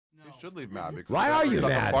should leave mad. Because Why are you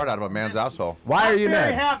mad? Part out of a man's asshole. Why are you I'm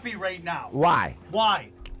very mad? happy right now. Why? Why?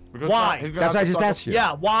 Because Why? That's what I just asked you.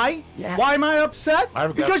 Yeah, why? Yeah. Why am I upset?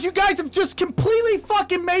 Because you guys have just completely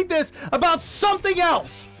fucking made this about something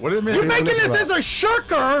else. What do you mean? You're making this as a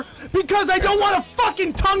shirker because I don't want to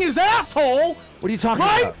fucking tongue his asshole. What are you talking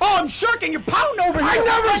Right? about? Oh, I'm shirking. You're pounding over here. I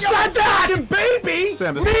never like said a that! fucking baby.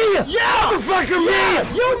 Sam, this Me! Yeah! Motherfucker, me!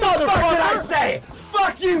 Yeah, you motherfucker! Did I say?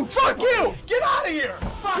 Fuck you! Fuck you! Get out of here!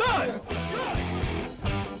 Good!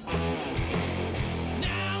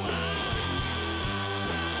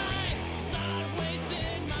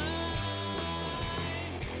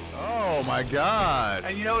 Oh my God.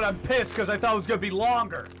 And you know what? I'm pissed because I thought it was gonna be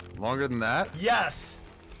longer. Longer than that? Yes.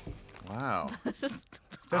 Wow.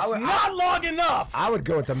 That's not long enough. I would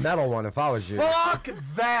go with the metal one if I was you. Fuck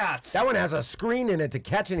that. That one has a screen in it to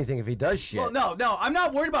catch anything if he does shit. Well, no, I'm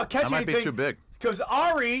not worried about catching That might be anything. too big. Because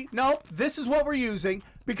Ari, no, this is what we're using.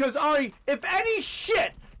 Because Ari, if any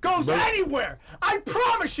shit goes anywhere, I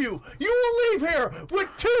promise you, you will leave here with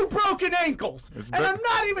 2 broken ankles. And big. I'm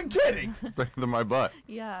not even kidding. It's bigger than my butt.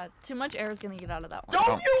 Yeah, too much air is gonna get out of that one.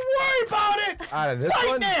 Don't you worry about it. Out of this Right,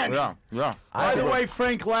 one? man. Yeah, yeah. By the way,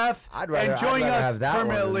 Frank left I'd rather, and joining I'd rather us have that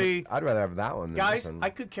permanently. one. I'd rather have that one than Guys, this one. I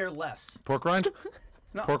could care less. Pork rind?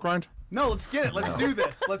 No. Pork rind? No, let's get it. Let's do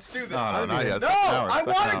this. Let's do this. No, not yet. No, Second hour, I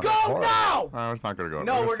second want to hour. go now. No, it's not going to go.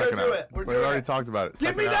 No, we're gonna second do hour. it. We're We doing already it. talked about it.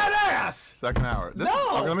 Give me Second that hour. ass. Second hour. This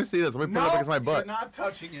No. Okay, let me see this. Let me put No, it up against my butt. you're not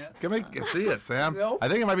touching it. Give me, see it, Sam. Nope. I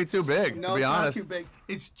think it might be too big, No, to be it's honest. not too big.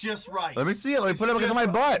 It's just right. Let me see it. Let me It's put it up against just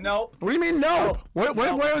my right. butt. Nope. What do you mean, nope? Nope.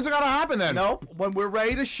 Where Nope. is it going to happen then? Nope. When we're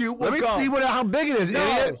ready to shoot, we'll Let me go. see how big it is,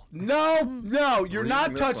 idiot. No, you're We're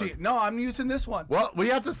not using this touching one. it. No, I'm using this one. Well, we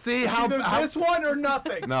have to see how... Either this one or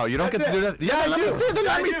nothing. No, you don't That's get to do it. that. Yeah, let me do. see it. Then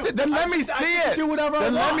let I me do. see. Then let me I see can it. do whatever I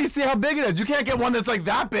Then let want. me see how big it is. You can't get one that's like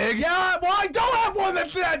that big. Yeah, well, I don't have one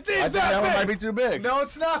that's that I think that that big. one might be too big. No,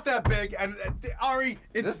 it's not that big. And Ari,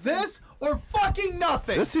 it's this or fucking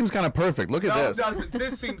nothing. This seems kind of perfect. Look at no, this. it doesn't.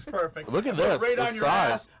 This seems perfect. Look at Put it this, Right the on your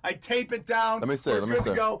size. ass. I tape it down. Let me see, We're let me good see.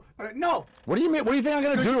 to go. No, What do you mean? What do you think I'm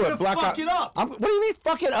gonna do you're to it? gonna Black fuck it up. What do you mean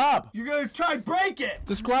fuck it up? you're gonna try and break it.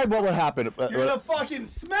 Describe what would happen. You're gonna fucking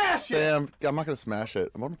smash it. Sam, I'm not gonna smash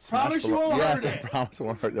it. I'm gonna smash Promise the you won't Yes, hurt I it. promise I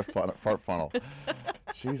won't hurt your fart funnel.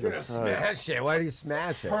 Jesus Christ. Smash it. Why do you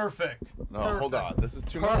smash it? Perfect. No, Perfect. hold on. This is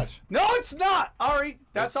too much. No, it's not, Ari.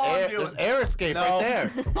 That's all I'm doing. There's air escape No, right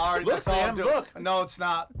there. Ari, Look, that's all I'm Sam, doing. look. No, it's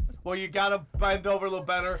not. Well, you gotta bend over a little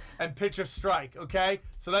better and pitch a strike, okay?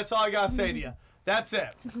 So that's all I gotta say to you. That's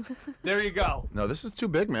it. There you go. No, this is too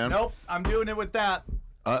big, man. Nope, I'm doing it with that.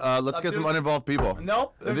 Let's get some uninvolved people.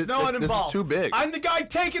 Nope, there's no one involved. This is too big. I'm the guy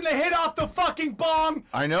taking the hit off the fucking bong.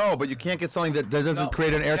 I know, but you can't get something that doesn't No,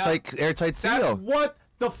 create an airtight That's seal. what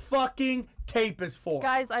the fucking tape is for.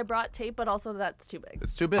 Guys, I brought tape, but also that's too big.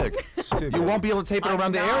 It's too big. too You big. won't be able to tape it I'm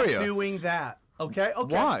around the not area. doing that. Okay?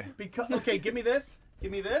 Okay. Why? Because okay, give me this.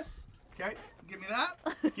 Give me this. Okay? Give me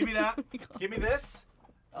that. Give me that. Give me this.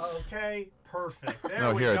 Okay, perfect. There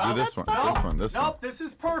No, we here, go. do this one. Nope. This one. This one. Nope, this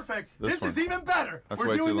is perfect. This This is one. even better. That's We're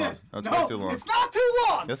way too doing long. this. That's no, way too long. It's not too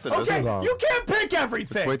long. Yes, it is. Okay, Too long. you can't pick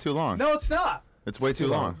everything. It's way too long. No, it's not. It's way too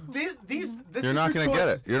long. This You're is not your gonna get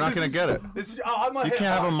choice. it. You're not This gonna is- get it. This is, oh, I'm a You hip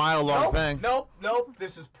can't have hop. a mile-long nope, thing. Nope.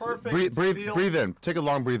 This is perfect. Breathe Seal. in. Take a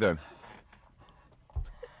long breathe in.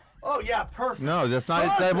 Oh yeah, perfect. No, that's not.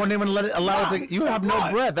 That Perfect. won't even allow it to. You have no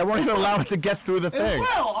What? breath. That won't even allow it to get through the It thing. will.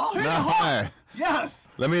 I'll hit No it hard. way. Yes.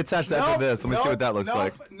 Let me attach that Nope, to this. Let me see what that looks nope,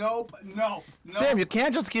 like. Nope. Sam, you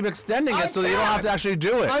can't just keep extending I it so that you don't have to can. actually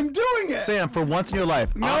do it. I'm doing it. Sam, for once in your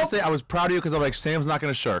life, Nope. honestly, I was proud of you because I'm like, Sam's not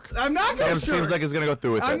going to shirk. I'm not Sam gonna seems shirk. like he's going to go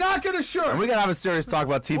through with it. I'm not gonna shirk. And we got to have a serious talk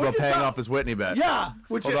about Thibault What you paying talk- off this Whitney bet. Yeah.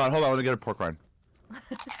 Which Hold on. Let me get a pork rind.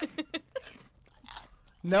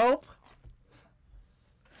 Nope.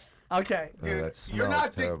 Okay, Oh, dude, that you're smells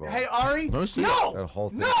not. terrible. Hey, Ari. No, see No. That whole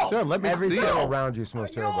thing. No. Sam, let me Everything see it. around you smells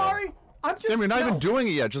No, terrible. Ari. I'm just. Sam, you're not no. even doing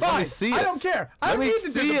it yet. Just let me Fine. see it. I don't care. I Let don't me need to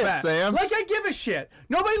do see the it, bet. Sam. Like I give a shit.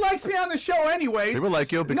 Nobody likes me on the show anyways. People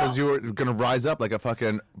like you because No. you were going to rise up like a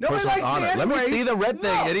fucking Nobody person likes on me it. Let me anyways. see the red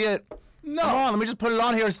thing, No. idiot. No. Come on, let me just put it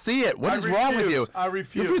on here and see it. What I is wrong with you? refuse. I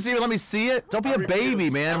refuse. You refuse to let me see it? Don't be I a baby,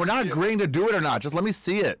 refuse. man. I We're not refuse. agreeing to do it or not. Just let me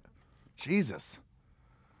see it. Jesus.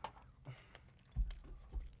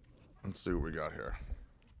 Let's see what we got here.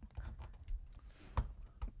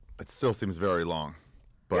 It still seems very long,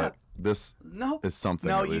 but Yeah. this No. is something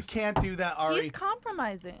No, at you least. can't do that, Ari. He's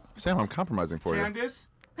compromising. Sam, I'm compromising for you. Candace,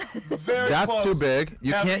 Very That's close. too big.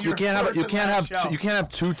 You Having can't. You your can't have. first You and can't last have. show. You can't have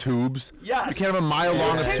 2 tubes. Yes. You can't have a mile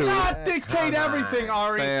long You of tube. cannot dictate everything,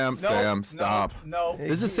 Ari. Sam, Nope, Sam, stop. No.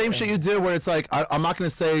 This is the same shit you do where it's like, I'm not going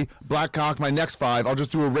to say black cock my next 5. I'll just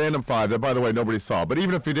do a random 5 that, by the way, nobody saw. But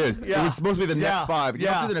even if you did, it was supposed to be the next 5. You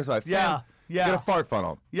don't do the next 5. Sam, you get a fart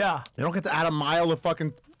funnel. Yeah. You don't get to add a mile of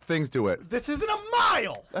fucking things to it. This isn't a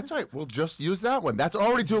mile. That's right. We'll just use that one. That's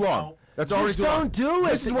already too long. No. That's already Just too long. don't do it.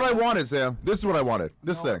 This is what I wanted, Sam. This is what I wanted.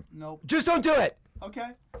 This thing. Nope. Just don't do it. Okay.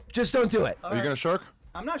 Just don't do it. Are you going to shirk?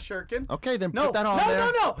 I'm not shirking. Okay, then No, put that on no,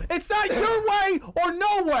 there. no. It's not your way or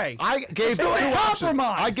no way. I gave It's 2 a options.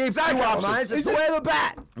 compromise. I gave 2 Compromise. options. It's the way of the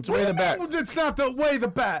bat. It's the way of the bet. It's not the way the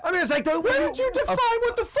bat. I mean, it's like the Where did you define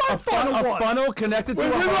what the fart funnel A was? funnel connected to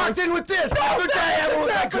When a we hose. walked in with this, the other day, everyone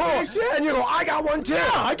was like, cool. definition. And you go, I got one too. Yeah,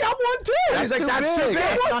 I got one too. He's like, that's too big.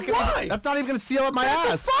 That's not gonna- Why? That's not even going to seal up my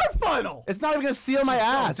That's ass. a fart funnel. It's not even going to seal my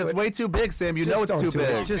ass. do It's it. way too big, Sam. You know Just it's don't too do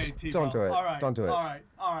it. big. Just Okay, don't do it. All right. Don't do it. All right.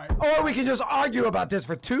 All right. Or we can just argue about this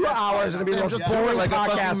for 2 hours and it'll be the most Just do it boring like a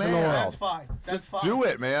fucking podcast in the man. world. That's fine. That's Just fine. do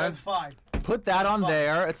it, man. That's fine. Put that on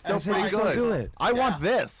there. It's still That's pretty fine. good. Just don't do it. I want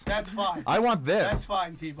this. That's fine. I want That's this.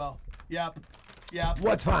 fine, Tebow. Yep. Yep.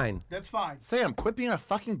 What's fine? That's fine. Sam, quit being a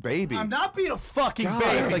fucking baby. I'm not being a fucking God,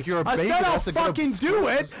 baby. it's like you're a I baby said I'll that's a good fucking do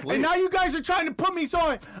it, sleep. and now you guys are trying to put me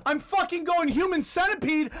so I'm fucking going human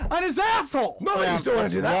centipede on his asshole. Nobody's Sam, doing to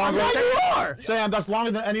that's do that. longer. Yeah, you are. Sam, that's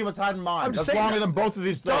longer than any of us had in mind. I'm That's saying longer that- than both of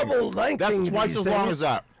these things. Double length. That's twice as long as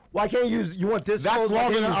that. Why can't you use? You want this? That's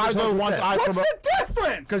longer than either one. What's the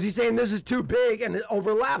difference? Because he's saying this is too big and it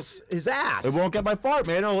overlaps his ass. It won't get my fart,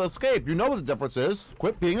 man. It'll escape. You know what the difference is.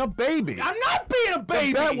 Quit being a baby. I'm not being a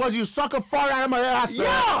baby. The bet was you suck a fart out of my ass. Sam.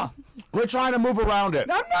 Yeah. Quit trying to move around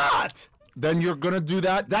it. I'm not. Then you're gonna do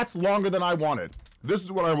that. That's longer than I wanted. This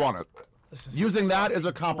is what I wanted. Using that as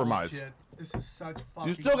a compromise. Bullshit. This is such fucking.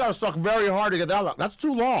 You still gotta suck very hard to get that long. That's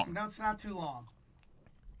too long. No, it's not too long.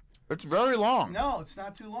 It's very long. No, it's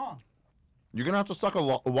not too long. You're gonna have to suck a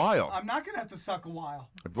while. I'm not gonna have to suck a while.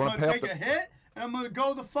 If you wanna I'm pay gonna up take the- a hit and I'm gonna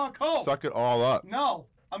go the fuck home. Suck it all up. No,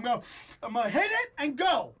 I'm gonna hit it and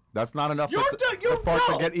go. That's not enough You're for fart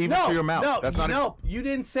to get even to your mouth. No, That's not no, you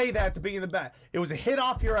didn't say that at the beginning of the bet. It was a hit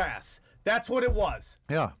off your ass. That's what it was.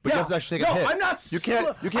 Yeah, but you have to actually take a No, hit. I'm not You can't.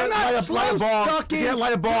 slow- You can't I'm not light a bong. slow-sucking You can't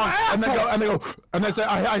light a bong your and then go asshole. and they say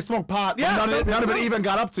I smoke pot. Yeah, none of it so- even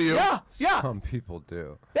got up to you. Yeah, yeah, Some people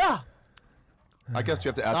do. yeah. I guess you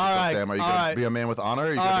have to ask All yourself, right, Sam. Are you all gonna right. be a man with honor, or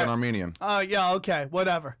are you All gonna be an right. Armenian? Yeah, okay,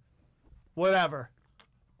 whatever. Whatever.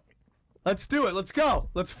 Let's do it. Let's go.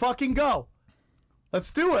 Let's fucking go. Let's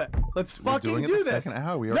do it. Let's fucking doing it do the this. second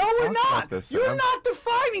hour. We No, already we're talked about not. this, You're Sam. not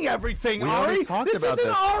defining everything, We Ari. already talked this about isn't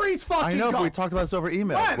this. Ari's fucking I know, but goal. we talked about this over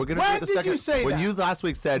email. When? We're gonna When do it the did second. you say when that? you last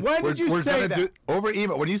week said When we're, did you we're say gonna that? do over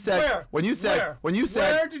email. When you said Where? when you said Where? when you Where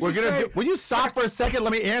said did we're you gonna say- do. Will you stop for a second?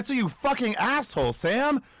 Let me answer you, fucking asshole,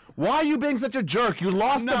 Sam. Why are you being such a jerk? You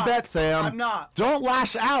lost I'm the not. bet, Sam. I'm not. Don't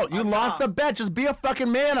lash out. You I'm lost not. the bet. Just be a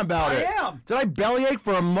fucking man about I it. am. Did I bellyache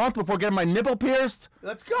for a month before getting my nipple pierced?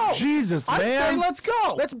 Let's go. Jesus, I'm man. saying let's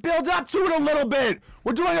go. Let's build up to it a little bit.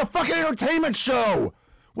 We're doing a fucking entertainment show.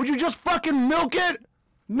 Would you just fucking milk it?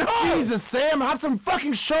 No. Jesus, Sam, have some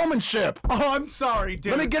fucking showmanship. Oh, I'm sorry,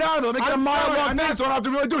 dude. Let me get out of it. Let me get a I'm mile sorry, long I'm thing not- so I don't have to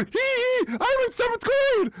really do it. I'm in 7th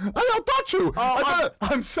grade. I outthought you.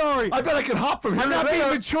 I'm sorry. I bet I can hop from here I'm to not being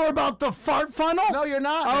there. mature about the fart funnel. No, you're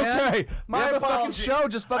not, man. Okay, We have a fucking show.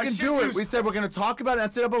 Just fucking do it. We said we're going to talk about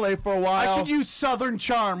NCAA for a while. I should use Southern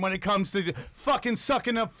charm when it comes to fucking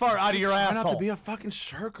sucking a fart out of your Try asshole. not to be a fucking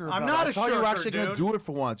shirker about I'm it. not I a thought you were shirker, actually going to dude. do it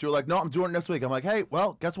for once. You were like, no, I'm doing it next week. I'm like, hey,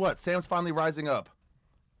 well, guess what? Sam's finally rising up.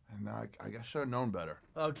 And I should have known better.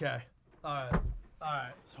 Okay. All right. All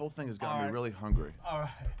right. This whole thing has gotten All me right. really hungry. All right.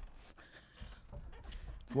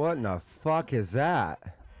 What in the fuck is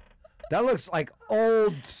that? That looks like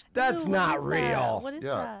old. That's Ooh, what not is that? real. What is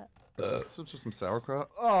Yeah. that? It's just some sauerkraut.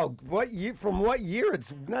 Oh, what year? From what year?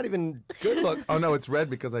 It's not even good look. Oh no, it's red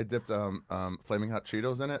because I dipped flaming hot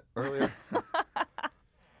Cheetos in it earlier.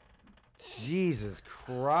 Jesus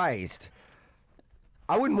Christ.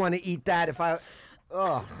 I wouldn't want to eat that if I.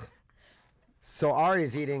 Ugh. So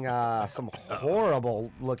Ari's eating some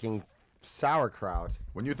horrible looking sauerkraut.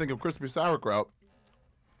 When you think of crispy sauerkraut,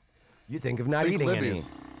 You think of not think eating any. Libby's.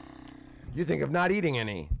 You think of not eating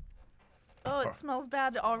any. Oh, it smells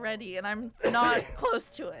bad already, and I'm not close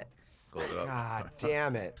to it. God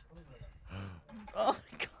damn it. Oh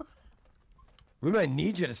my god. We might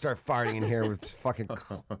need you to start farting in here with fucking.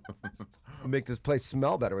 Make this place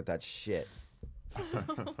smell better with that shit.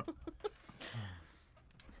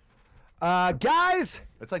 Guys.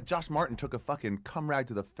 It's like Josh Martin took a fucking cum rag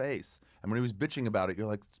to the face, and when he was bitching about it, you're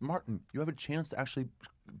like, Martin, you have a chance to actually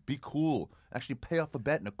be cool actually pay off a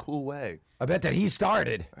bet in a cool way. I bet that he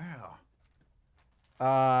started. Yeah.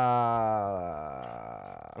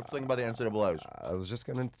 What do you think about the NCAAs? I was just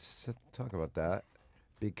going to talk about that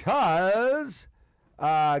because,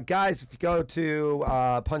 guys, if you go to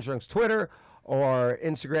Punch Drunk's Twitter or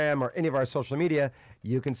Instagram or any of our social media,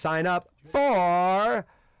 you can sign up for.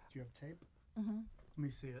 Do you have tape? Mm-hmm. Let me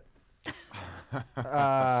see it.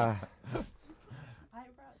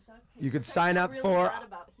 You could sign up for.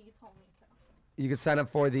 You could sign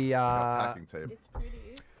up for the packing tape. It's pretty.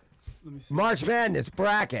 Let me see. March Madness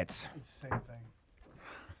brackets. It's the same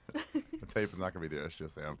thing. The tape is not going to be the issue,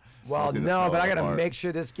 Sam. Well, no, but I got to make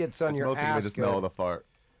sure this gets on it's your mostly ass. the smell of the fart.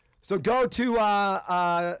 So go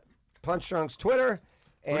to Punch Drunk's Twitter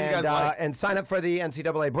and sign up for the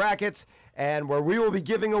NCAA brackets, and where we will be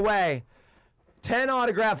giving away 10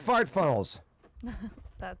 autographed fart funnels.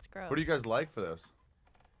 That's gross. What do you guys like for this?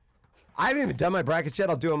 I haven't even done my brackets yet.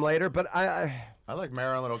 I'll do them later, but I like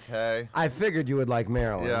Maryland, okay. I figured you would like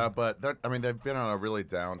Maryland. Yeah, but they've been on a really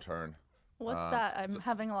downturn. What's that? I'm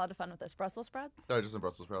having a lot of fun with this. Brussels sprouts? No, just in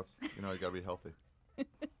Brussels sprouts. You know, you gotta be healthy.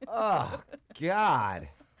 Oh, God.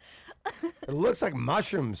 It looks like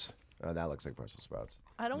mushrooms. Oh, that looks like Brussels sprouts.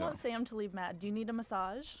 I don't want Sam to leave mad. Do you need a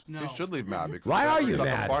massage? No. You should leave mad because Why are you suck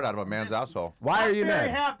mad? a fart out of a man's asshole. Why are you I'm very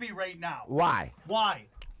mad? happy right now. Why? Why?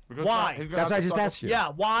 Because Why? he's gonna That's have what I to just suck a- asked you. Yeah,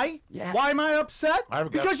 why? Yeah. Why am I upset? I have a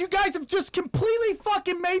guess. Because you guys have just completely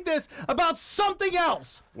fucking made this about something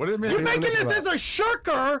else. What did it mean? You're making this about? as a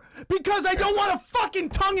shirker because I don't want to fucking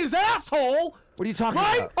tongue his asshole. What are you talking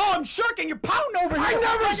Right? about? Oh, I'm shirking. You're pounding over here. I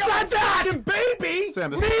never like said a that! fucking baby.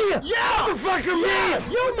 Sam, this Yeah. Motherfucker,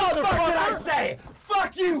 me! You motherfucker. I say?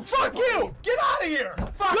 Fuck you! Fuck you. Get out of here.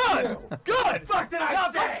 Fuck Good. you. Good. fuck did I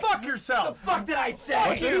Now go say? fuck yourself. Fuck did I say?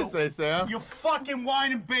 What did he say, Sam? You fucking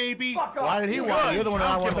whining baby. Fuck off. Why did he Good. want? You're the one who I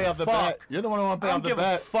I don't want to give pay a off the fuck. bet. You're the one who want to I pay don't off the give a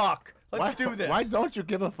bet. fuck. Let's Why, do this. Why don't you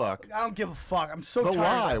give a fuck? I don't give a fuck. I'm so But tired.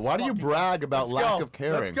 why? of Why do you fucking- brag about Let's lack go. of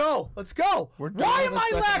caring? Let's go. Let's go. We're done Why with am the I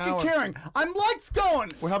second lack hour. of caring? Let's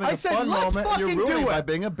going. We're having I a said, fun let's moment, and you're fucking ruining do it by it.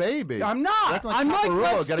 being a baby. I'm not. That's like I'm like, Caparulo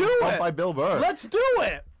let's getting do bumped it. by Bill Burr. Let's do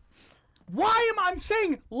it. Why am I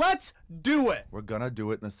saying let's do it? We're gonna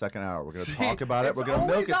do it in the second hour. We're gonna See, talk about it. it's We're gonna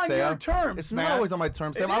milk always it, on Sam. your terms, it's man. not always on my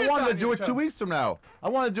terms, Sam. It I is wanted to on do your it 2 terms. weeks from now. I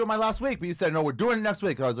wanted to do it my last week, but you said no. We're doing it next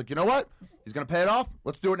week. I was like, you know what? He's gonna pay it off.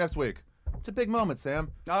 Let's do it next week. It's a big moment,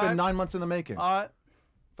 Sam. It's All been right. 9 months in the making. Uh,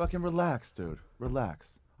 Fucking relax, dude.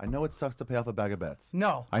 Relax. I know it sucks to pay off a bag of bets.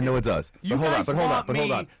 no. I know it does. You but hold on. guys But hold on. want But hold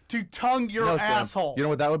me on. to tongue your No, Sam. asshole. You know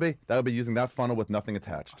what that would be? That would be using that funnel with nothing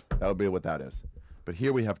attached. That would be what that is. But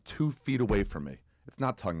here we have 2 feet away from me. It's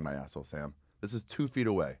not tonguing my asshole, Sam. This is 2 feet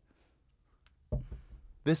away.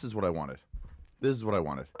 This is what I wanted. This is what I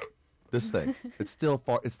wanted. This thing. It's still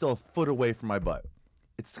far. It's still a foot away from my butt.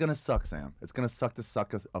 It's gonna suck, Sam. It's gonna suck to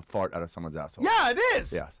suck a fart out of someone's asshole. Yeah, it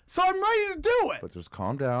is. Yes. So I'm ready to do it. But just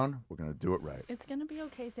calm down. We're gonna do it right. It's gonna be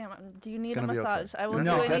okay, Sam. Do you need a gonna be okay. massage? I will You're do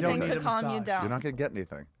not gonna anything get to a calm you massage. down. You're not gonna get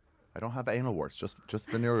anything. I don't have anal warts. Just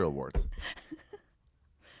venereal warts.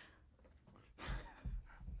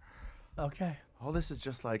 Okay. All this is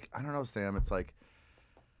just like, I don't know, Sam. It's like,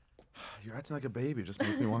 you're acting like a baby. It just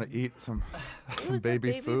makes me want to eat some Ooh, is that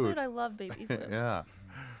baby food. I love baby food. Yeah.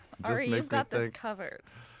 It just Ari, makes you've got me this think covered.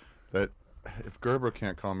 that if Gerber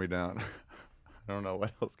can't calm me down, I don't know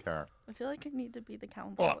what else can. I feel like I need to be the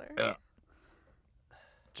counselor. Yeah.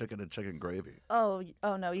 Chicken and chicken gravy. Oh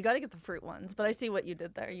no, you got to get the fruit ones. But I see what you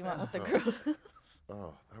did there. You went with the gross.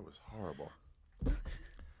 Oh, that was horrible.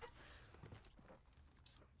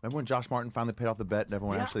 Remember when Josh Martin finally paid off the bet and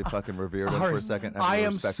everyone actually fucking revered him for a second? I Everyone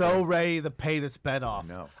am respected so him? ready to pay this bet off. I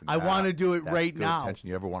know. So I now, want to do it that's right good now. Attention.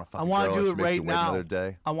 You ever want to I fucking want girl to and do she it makes right you wait now. another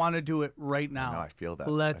day? I want to do it right now. No, I feel that.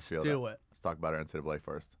 Let's I feel do that. it. Let's talk about our NCAA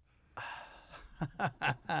first.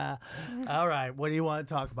 All right. What do you want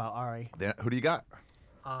to talk about, Ari? Then, who do you got?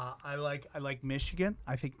 I like Michigan.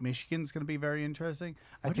 I think Michigan's going to be very interesting.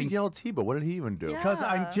 Why I did you think yell at Tebow? What did he even do? Yeah. because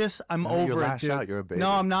I'm No, you over lash it, dude. out, you're a baby.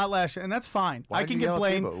 No, I'm not lashing, and that's fine. Why'd I can you yell get at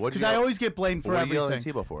blamed Tebow? What'd you because I yell- always get blamed for What are you everything. yelling at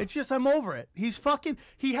Tebow for? It's just I'm over it.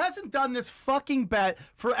 He hasn't done this fucking bet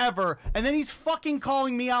forever, and then he's fucking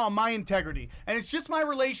calling me out on my integrity, and it's just my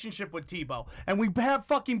relationship with Tebow, and we have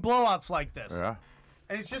fucking blowouts like this, Yeah.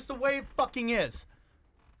 and it's just the way it fucking is.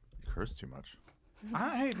 You curse too much.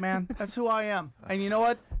 Hey, man, that's who I am. And you know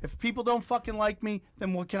what? If people don't fucking like me,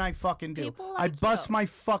 then what can I fucking do? People I like bust you. my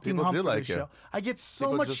fucking People hump do for like this you. show. I get so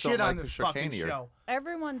People much just shit don't on like this the fucking chicanier. show.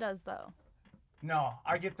 Everyone does though. No,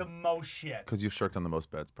 I get the most shit. Because you've shirked on the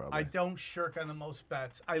most bets, probably. I don't shirk on the most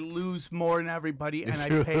bets. I lose more than everybody, and I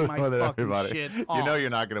You pay my more than fucking everybody. shit You off. know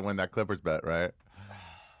you're not going to win that Clippers bet, right?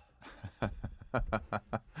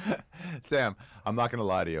 Sam, I'm not gonna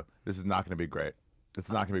lie to you. This is not gonna be great. It's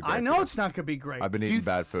not gonna be great. I know it's not gonna be great. I've been eating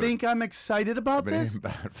bad food. Do you think I'm excited about I've been this? eating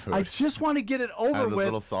bad food. I just want to get it over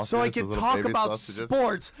with so I can talk about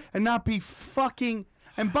sports and not be fucking.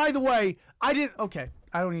 And by the way, I didn't. Okay,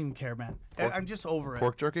 I don't even care, man. I'm just over it.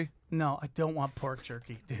 Pork jerky? No, I don't want pork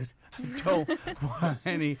jerky, dude. I don't want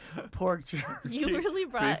any pork jerky. You really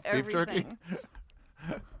brought everything.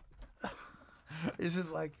 This is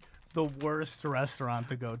like the worst restaurant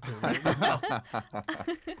to go to right now.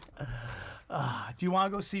 Do you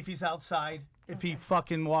want to go see if he's outside? If he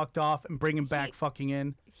fucking walked off and bring him back fucking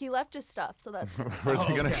in? He left his stuff, so that's good. Where's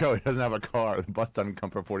he going to go? He doesn't have a car. The bus doesn't come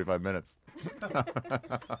for 45 minutes.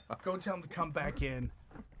 Go tell him to come back in.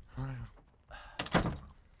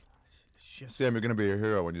 Sam, you're going to be a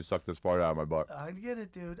hero when you suck this fart out of my butt. I get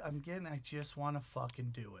it, dude. I just want to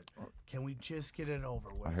fucking do it. Can we just get it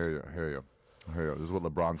over with? I hear you. This is what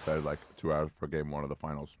LeBron said like 2 hours for game 1 of the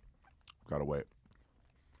finals. Gotta wait.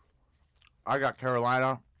 I got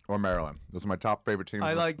Carolina or Maryland. Those are my top favorite teams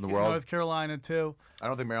in the world. North Carolina, too. I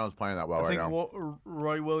don't think Maryland's playing that well right now. I think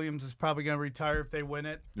Roy Williams is probably going to retire if they win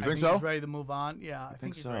it. You think so? He's ready to move on. Yeah, I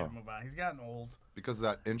think he's so. ready to move on. He's gotten old. Because of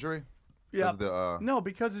that injury? Yeah. No,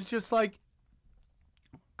 because it's just like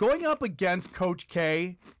going up against Coach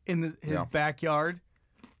K in his backyard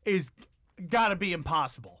is got to be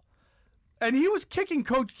impossible. And he was kicking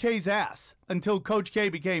Coach K's ass until Coach K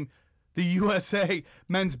became the USA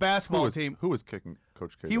men's basketball team. Who was kicking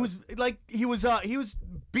Coach K? He was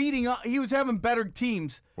beating up. He was having better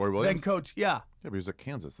teams than Coach. Yeah. Yeah, but he was at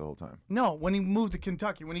Kansas the whole time. No, when he moved to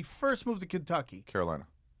Kentucky. When he first moved to Kentucky. Carolina.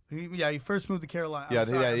 He first moved to Carolina.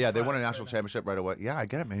 Yeah. They won a national championship right away. Yeah, I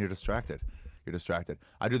get it, man. You're distracted.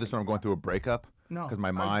 I do this when I'm going through a breakup. No. Because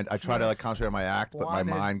my mind, I try to like concentrate on my act, but my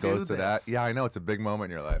mind goes to that. Yeah, I know. It's a big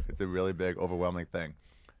moment in your life. It's a really big, overwhelming thing.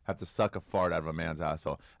 Have to suck a fart out of a man's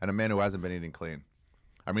asshole. And a man who hasn't been eating clean.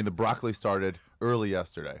 I mean, the broccoli started early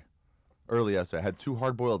yesterday. I had 2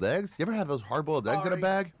 hard-boiled eggs. You ever have those hard-boiled eggs in a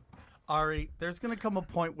bag? Ari, there's going to come a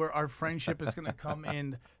point where our friendship is going to come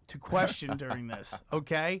in to question during this,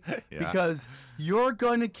 okay? Yeah. Because you're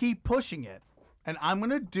going to keep pushing it. And I'm going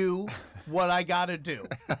to do what I got to do,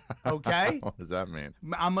 okay? What does that mean?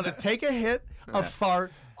 I'm going to take a hit of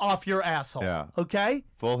fart off your asshole, okay?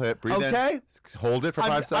 Full hit. Breathe in. Hold it for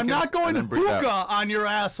 5 seconds. I'm not going hookah on your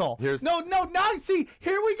asshole. No, see,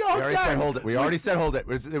 here we go. We already said hold it. We already said hold it.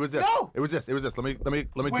 It was this. No. It was this. Let me do it.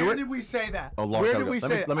 Where did we say that? A long Where time did we ago.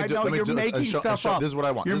 say it? I know you're making stuff up. This is what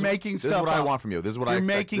I want. You're making stuff up. This is what I want from you. This is what I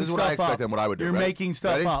expect. This is what I expect and what I would do. You're making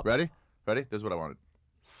stuff up. Ready? This is what I wanted.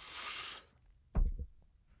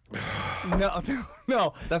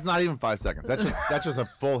 No. That's not even 5 seconds. That's just a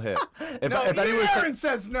full hit. If Aaron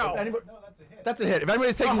says no. No, that's a hit. That's a hit. If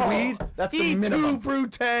anybody's taking weed, that's the minimum.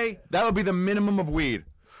 Brute. That would be the minimum of weed.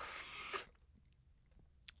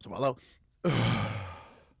 Swallow.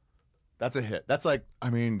 That's a hit. That's like, I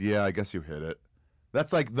guess you hit it.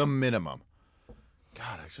 That's like the minimum.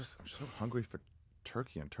 God, I'm so hungry for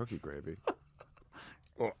turkey and turkey gravy.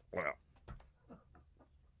 Oh, wow.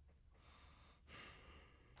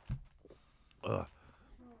 Ugh.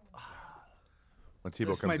 When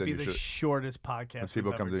Thibault comes in, this might be the shortest podcast. When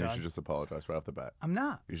Thibault comes in, you should just apologize right off the bat. I'm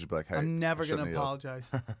not. You should be like, hey, I'm never going to apologize.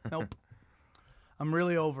 Nope. I'm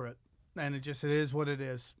really over it. And it is what it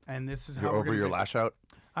is. And this is how You're over your lash out?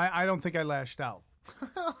 I don't think I lashed out.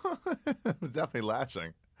 It was definitely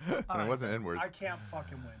lashing. And it wasn't inwards. I can't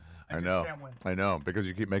fucking win. I know. Can't win. I know, because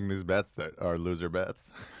you keep making these bets that are loser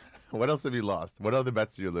bets. What else have you lost? What other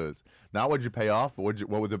bets did you lose? Not what'd you pay off, but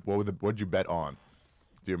what'd you bet on?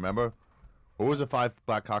 Do you remember? What was the 5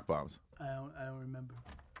 black cock bombs? I don't remember.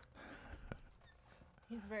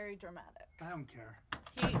 He's very dramatic. I don't care.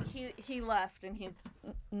 He left and he's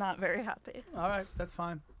not very happy. All right, that's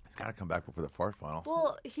fine. He's got to come back before the fart final.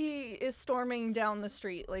 Well, he is storming down the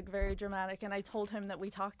street like very dramatic, and I told him that we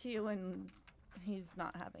talked to you and he's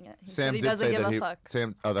not having it. He said he doesn't give a fuck.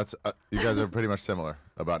 Sam, that's you guys are pretty much similar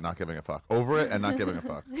about not giving a fuck. Over it and not giving a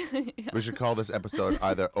fuck. Yeah. We should call this episode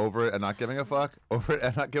either over it and not giving a fuck, over it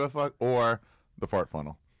and not give a fuck, or the fart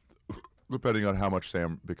funnel. Depending on how much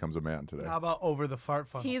Sam becomes a man today. How about over the fart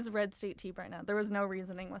funnel? He's red state T right now. There was no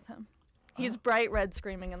reasoning with him. He's bright red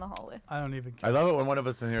screaming in the hallway. I don't even care. I love it when one of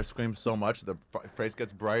us in here screams so much the face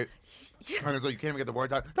gets bright. And it's like you can't even get the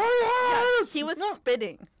words out. Yeah, he was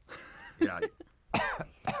spitting. Yeah.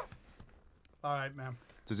 All right, man.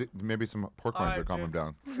 Maybe some pork rinds will calm him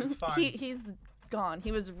down. It's fine. He's gone.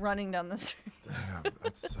 He was running down the street. Damn,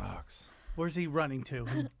 that sucks. Where's he running to?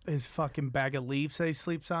 His fucking bag of leaves that he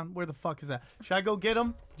sleeps on? Where the fuck is that? Should I go get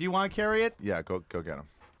him? Do you want to carry it? Yeah, go get him.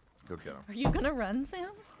 Go get him. Are you gonna run,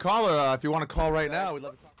 Sam? Call her if you want to call right now. We'd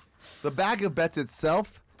love to talk. The bag of bets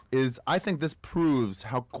itself is, I think this proves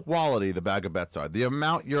how quality the bag of bets are. The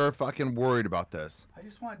amount you're fucking worried about this. I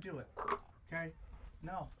just want to do it. Okay?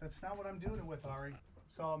 No, that's not what I'm doing it with, Ari.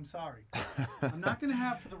 So I'm sorry. I'm not going to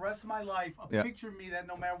have for the rest of my life a picture of me that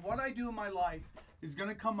no matter what I do in my life is going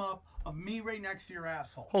to come up of me right next to your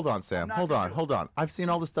asshole. Hold on, Sam. Hold on. I've seen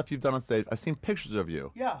all the stuff you've done on stage. I've seen pictures of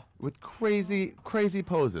you. Yeah. With crazy, crazy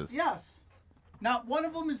poses. Yes. Not one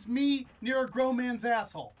of them is me near a grown man's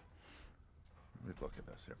asshole. Let me look at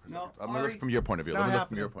this here. No, I'm going to look from your point of view. Let me look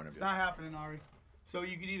from your point of view. It's not happening, Ari. So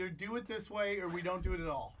you can either do it this way or we don't do it at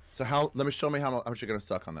all. So show me how much you're going to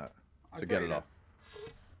suck on that to get it all.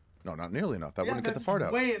 No, not nearly enough. That wouldn't get the fart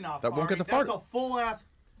out. Way enough. That won't get the fart. That's a full ass.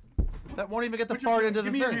 That won't even get the fart into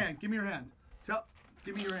the thing. Give me your hand. Give me your hand.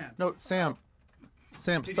 Give me your hand. No, Sam.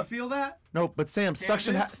 Sam. Can you feel that? No, but Sam,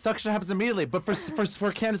 suction happens immediately. But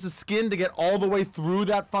for Candace's skin to get all the way through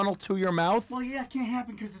that funnel to your mouth. Well, yeah, it can't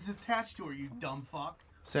happen because it's attached to her. You dumb fuck.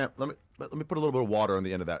 Sam, let me put a little bit of water on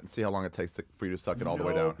the end of that and see how long it takes for you to suck it all the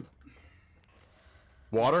way down.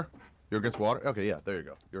 Water? You're against water? Okay, yeah, there you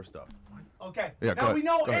go. Your stuff. Okay. Yeah, now we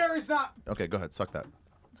know air is not. Okay, go ahead. Suck that.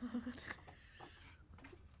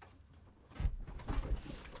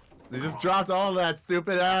 You just dropped all of that,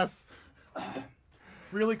 stupid ass.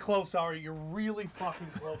 Really close, Ari. You're really fucking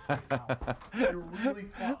close right now. You're really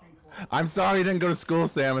fucking close. I'm sorry you didn't go to school,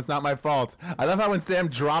 Sam. It's not my fault. I love how when Sam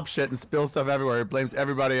drops shit and spills stuff everywhere, he blames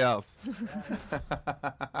everybody else.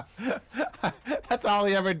 That's all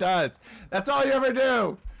he ever does. That's all you ever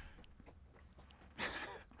do.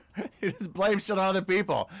 You just blame shit on other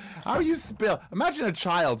people. How you spill? Imagine a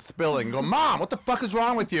child spilling and go, Mom, what the fuck is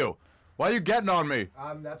wrong with you? Why are you getting on me?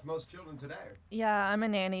 That's most children today. Yeah, I'm a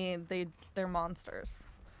nanny. They're monsters.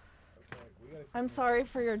 Okay, I'm sorry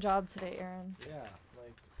for your job today, Aaron. Yeah,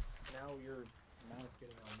 like now it's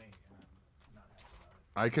getting on me, and I'm not happy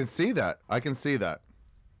about it. I can see that. I can see that.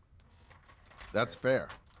 That's fair.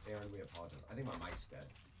 Aaron, we apologize. I think my mic's dead.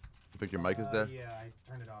 You think your mic is dead? Yeah, I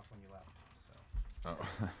turned it off when you left.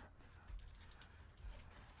 So.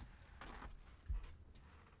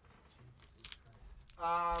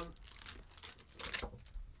 Oh.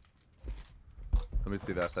 Let me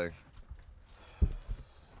see that thing.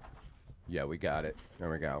 Yeah, we got it. There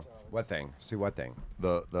we go. What thing? See what thing?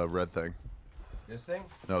 The red thing. This thing?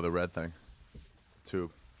 No, the red thing.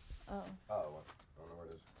 Tube. Oh, Oh, I don't know where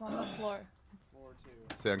it is. it's on the floor. Floor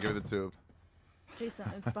 2. Sam, give me the tube. Jason,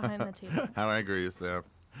 it's behind the table. How angry are you, Sam?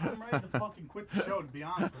 I'm ready to fucking quit the show, to be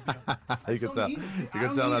honest with you. You can tell. You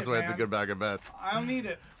can tell that's why it's a good bag of bets. I don't need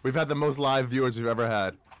it. We've had the most live viewers we've ever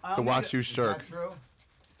had to watch you Is that shirk. true?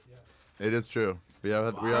 It is true. We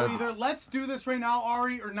are. Either let's do this right now,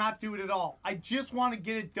 Ari, or not do it at all. I just want to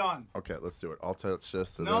get it done. Okay, let's do it. I'll touch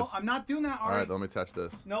this to No, this. I'm not doing that, Ari. All right, let me touch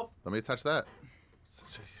this. Nope. Let me touch that.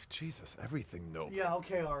 Jesus, everything. Nope. Yeah,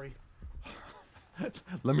 okay, Ari.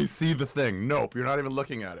 Let me see the thing. Nope, you're not even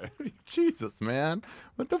looking at it. Jesus, man.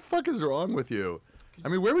 What the fuck is wrong with you? I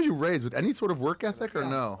mean, where were you raised? With any sort of work ethic or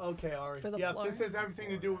no? Okay, Ari. For the Yes, floor? this has everything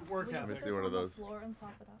to do with work Will you Let me ethic. see put one of this on those. the floor and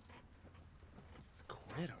top it up? It's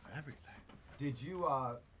quit on everything. Did you,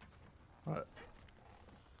 What?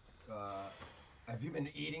 have you been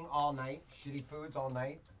eating all night? Shitty foods all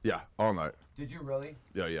night? Yeah, all night. Did you really?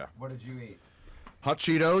 Yeah. What did you eat? Hot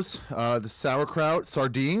Cheetos, the sauerkraut,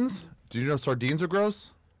 sardines. Do you know sardines are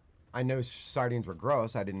gross? I know sardines were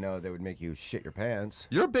gross. I didn't know they would make you shit your pants.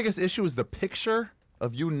 Your biggest issue is the picture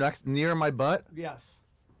of you near my butt? Yes.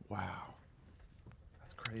 Wow.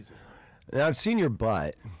 That's crazy. Now, I've seen your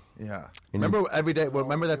butt. Yeah. Remember every day?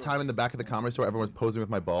 Remember that time in the back of the Comedy Store, everyone was posing with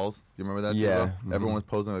my balls? You remember that? Yeah. Jibo? Everyone was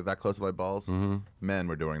posing like that close to my balls. Men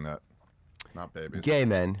were doing that, not babies. Gay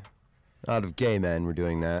men. A lot of gay men were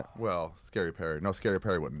doing that. Well, Scary Perry. No, Scary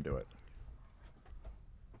Perry wouldn't do it.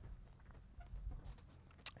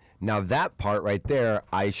 Now that part right there,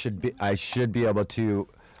 I should be able to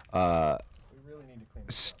We really need to clean this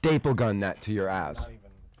up. staple gun that to your ass. Not even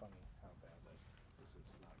funny how bad this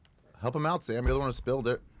is not. Help him out, Sam. You're the one who spilled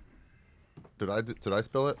it. Did I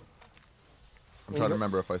spill it? I'm trying to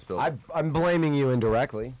remember if I spilled it. I'm blaming you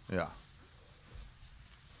indirectly. Yeah.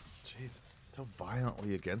 Jesus, so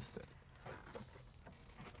violently against it.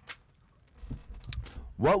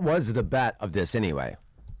 What was the bet of this anyway?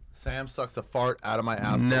 Sam sucks a fart out of my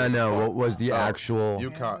ass. No. What was the actual?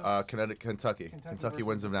 UConn, Kentucky. Kentucky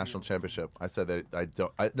wins the national championship. I said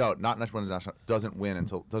that no, not national. Doesn't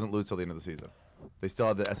lose till the end of the season. They still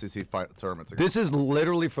have the SEC tournament to go. This is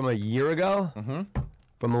literally from a year ago.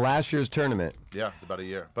 From last year's tournament. Yeah, it's about a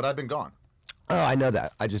year. But I've been gone. Oh, I know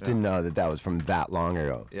that. I just didn't know that was from that long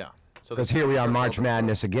ago. Yeah. So because here we are, March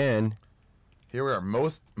Madness again. Here we are.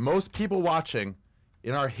 Most people watching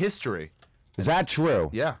in our history. Is that true?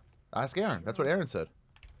 Yeah. Ask Aaron. That's what Aaron said.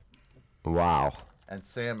 Wow. And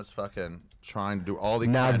Sam is fucking trying to do all the.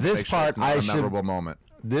 Now this part I should. Memorable moment.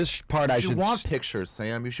 This part I should. You want pictures,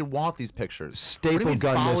 Sam. You should want these pictures. Staple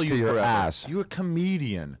gun this to your ass. You're a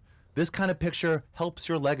comedian. This kind of picture helps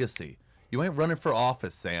your legacy. You ain't running for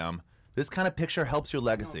office, Sam. This kind of picture helps your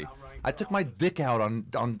legacy. I took my dick out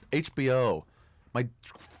on HBO. My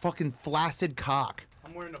fucking flaccid cock.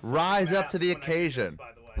 I'm wearing a Rise up to the occasion. This,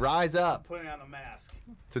 by the way. Rise up. I'm putting on a mask.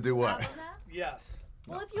 To do what? Yes.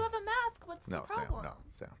 Well, if you have a mask, what's the problem?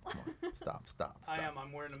 Sam, come on. Stop. I am.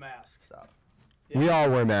 I'm wearing a mask. Stop. Yeah. We all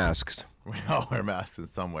wear masks. We all wear masks in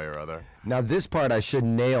some way or other. Now this part I should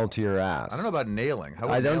nail to your ass. I don't know about nailing. How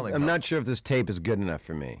would nailing I'm not sure if this tape is good enough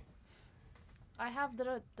for me. I have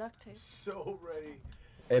the duct tape. So ready.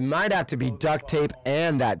 It might have to be duct tape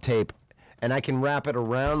and that tape, and I can wrap it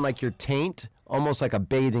around like your taint, almost like a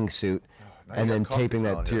bathing suit, and then taping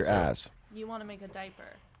that to your ass. You want to make a diaper.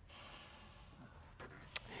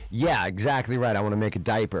 Yeah, exactly right. I want to make a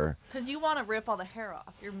diaper. Because you want to rip all the hair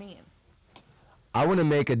off. You're mean. I want to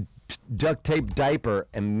make a duct tape diaper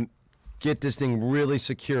and get this thing really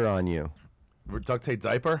secure on you. Duct tape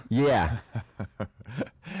diaper? Yeah.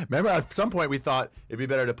 Remember, at some point we thought it'd be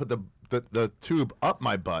better to put the tube up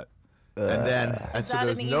my butt, and so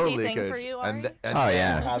there's no leakage. For you, and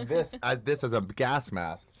yeah. Have this as a gas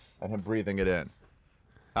mask and him breathing it in.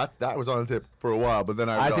 That was on the tip for a while, but then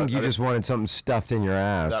I think you just wanted something stuffed in your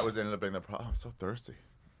ass. That was ended up being the problem. I'm so thirsty.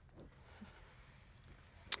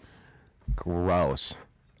 Gross.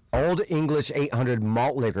 Old English 800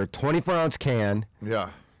 malt liquor, 24-ounce can.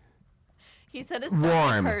 Yeah. He said his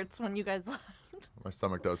stomach hurts when you guys left. My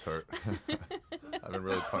stomach does hurt. I've been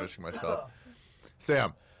really punishing myself.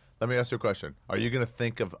 Sam, let me ask you a question. Are you going to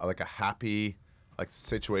think of like a happy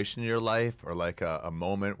situation in your life, or like a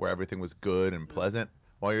moment where everything was good and pleasant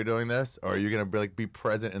while you're doing this? Or are you going to be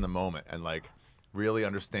present in the moment and really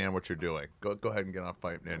understand what you're doing? Go ahead and get on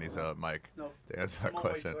Fight Nanny's mic to answer that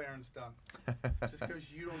question. I'm gonna wait till Aaron's done. Just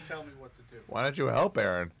because you don't tell me what to do. Why don't you help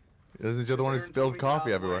Aaron? You're the one who spilled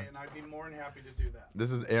coffee everywhere. And I'd be more than happy to do that. This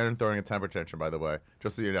is Aaron throwing a temper tantrum, by the way.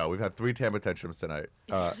 Just so you know, we've had 3 temper tantrums tonight,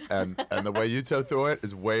 and the way you two throw it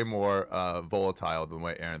is way more volatile than the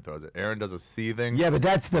way Aaron throws it. Aaron does a seething. Yeah, but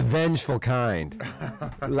that's the vengeful kind.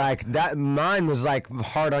 Like that. Mine was like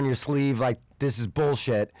hard on your sleeve, like this is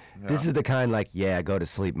bullshit. Yeah. This is the kind like, go to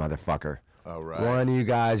sleep, motherfucker. Oh right. One of you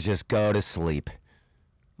guys just go to sleep.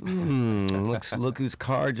 Look whose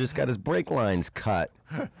car just got his brake lines cut.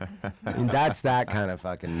 I mean, that's that kind of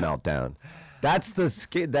fucking meltdown. That's the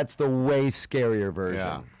way scarier version.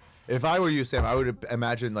 Yeah. If I were you, Sam, I would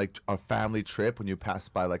imagine like a family trip when you pass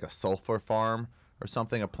by like a sulfur farm or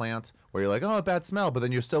something, a plant, where you're like, oh, a bad smell, but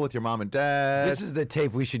then you're still with your mom and dad. This is the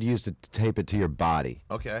tape we should use to tape it to your body.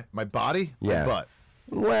 Okay. My body? Yeah. My butt?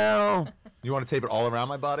 Well. You want to tape it all around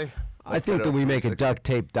my body? I think that we make a duct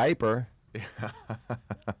tape diaper.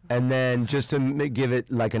 And then just to give it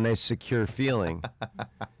like a nice secure feeling.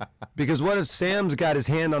 Because what if Sam's got his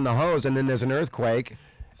hand on the hose and then there's an earthquake,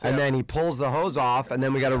 Sam, and then he pulls the hose off and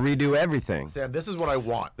then we got to redo everything? Sam, this is what I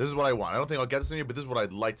want. I don't think I'll get this in you, but this is what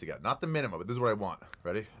I'd like to get. Not the minimum, but this is what I want.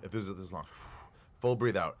 Ready? If this is this long. Full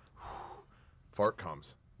breathe out. Fart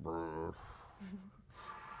comes. No,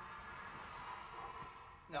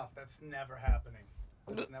 that's never happening.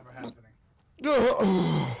 That's never happening.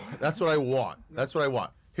 That's what I want. That's what I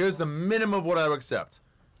want. Here's the minimum of what I would accept.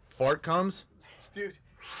 Fart comes. Dude.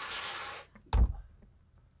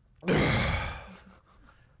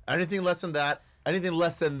 Anything less than that,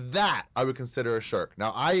 I would consider a shirk.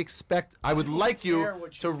 Now, I would like you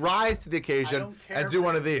to rise to the occasion and do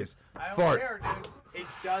one of these. I don't Fart. care, dude. It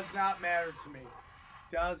does not matter to me.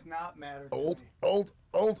 Does not matter to me. Old.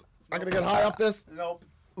 I'm going to get high off this? Nope.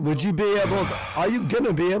 Would you be able to, are you going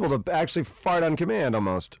to be able to actually fart on command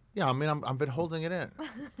almost? Yeah, I mean, I've been holding it in.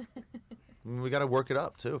 We got to work it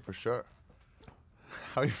up, too, for sure.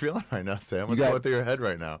 How are you feeling right now, Sam? What's going through your head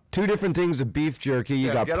right now? 2 different things of beef jerky.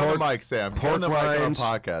 You got get pork, on the mic, Sam. Get on the mic on our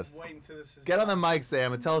podcast. Get on the mic,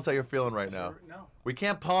 Sam, and tell us how you're feeling right now. No. We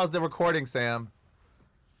can't pause the recording, Sam.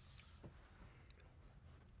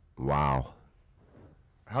 Wow.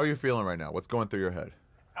 How are you feeling right now? What's going through your head?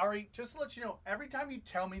 Ari, just to let you know, every time you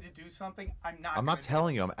tell me to do something, I'm not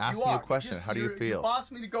telling you. I'm asking you a question. How do you feel? You boss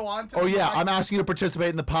me to go on to Oh, yeah. I'm asking you to participate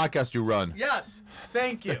in the podcast you run. Yes.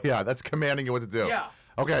 Thank you. Yeah, that's commanding you what to do. Yeah.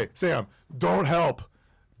 Okay, Sam, don't help.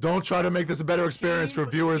 Don't try to make this a better experience for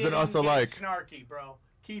viewers and us alike. Snarky, bro.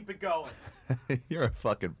 Keep it going. You're a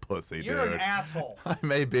fucking pussy, dude. You're an asshole. I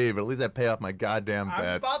may be, but at least I pay off my goddamn bets.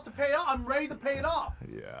 I'm about to pay it off. I'm ready to pay it off.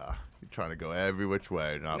 Yeah. You're trying to go every which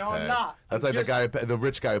way, not No, pay. I'm not. That's I'm like the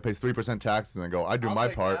rich guy who pays 3% taxes and then go, I do my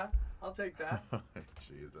part. I'll take that.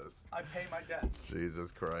 Jesus. I pay my debts.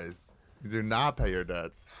 Jesus Christ. You do not pay your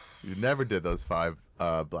debts. You never did those 5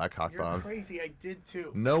 Black Hawk You're bombs. crazy. I did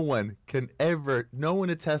too. No one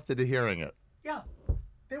attested to hearing it. Yeah.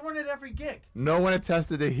 They weren't at every gig. No one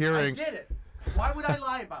attested to hearing. I did it. Why would I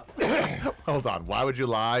lie about that? Hold on. Why would you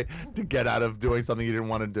lie to get out of doing something you didn't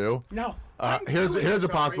want to do? No. Here's a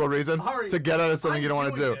possible reason to get out of something you don't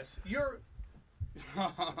want to do. You're.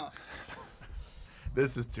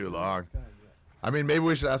 This is too long. I mean, maybe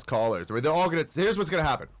we should ask callers. They're all gonna. Here's what's gonna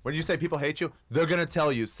happen. When you say people hate you, they're gonna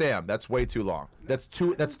tell you, Sam, that's way too long. That's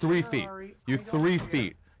 3 feet. You 3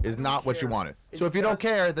 feet is not what you wanted. So if you don't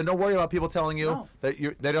care, then don't worry about people telling you that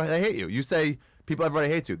they hate you. You say everybody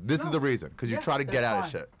hates you. This is the reason, because you try to get out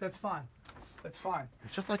of shit. That's fine. That's fine.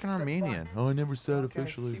 It's just like an Armenian. Oh, I never said Okay,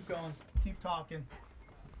 officially. keep going. Keep talking.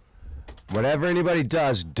 Whatever anybody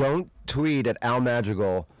does, don't tweet at Al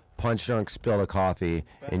Madrigal, punch drunk, spill the coffee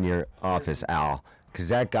in your office, Al. Because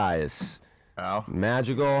that guy is Al?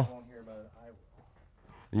 Madrigal. Won't hear about it.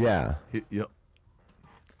 I will. Yeah. Yep.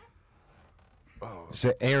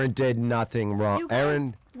 So Aaron did nothing wrong. You guys,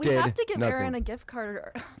 Aaron we did have to give nothing. Aaron a gift card.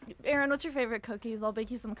 Aaron, what's your favorite cookies? I'll bake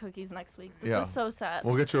you some cookies next week. This is so sad.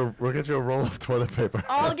 We'll get you a roll of toilet paper.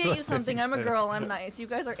 I'll get you something. I'm a girl. I'm nice. You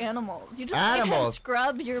guys are animals. You just can't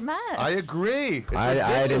scrub your mess. I agree. It's I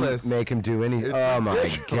ridiculous. didn't make him do anything. It's Oh my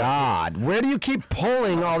ridiculous. God! Where do you keep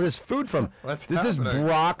pulling all this food from? What's this is happening?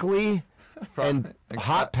 broccoli and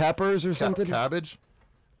hot peppers or something. Cabbage.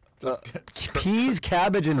 Just Peas,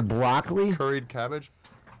 cabbage, and broccoli. curried cabbage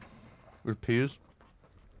with peas.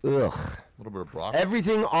 Ugh. A little bit of broccoli.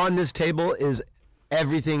 Everything on this table is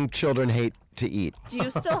everything children hate to eat. Do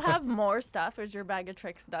you still have more stuff, or is your bag of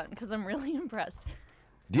tricks done? Because I'm really impressed.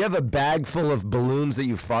 Do you have a bag full of balloons that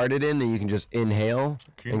you farted in that you can just inhale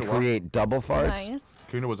and create double farts? Nice.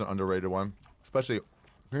 Quinoa was an underrated one, especially.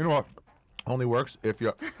 You know what? Only works if you.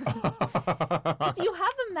 If you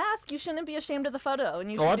have a mask, you shouldn't be ashamed of the photo.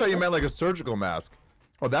 And you Oh, I should thought do you meant this. like a surgical mask.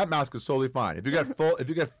 Oh, that mask is totally fine. If you get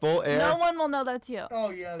full air. No one will know that's you. Oh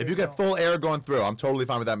yeah. If you get full air going through, I'm totally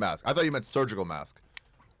fine with that mask. I thought you meant surgical mask.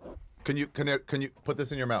 Can you put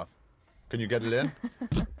this in your mouth? Can you get it in?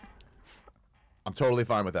 I'm totally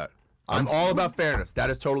fine with that. I'm all about fairness. That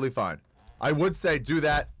is totally fine. I would say do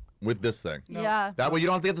that with this thing. No. Yeah. That way you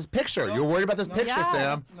don't have to get this picture. No. You're worried about this No. picture, Yeah.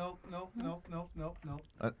 Sam. No.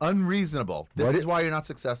 Unreasonable. This What is why you're not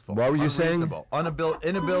successful. What were you saying? Unreasonable.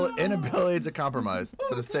 Inability to compromise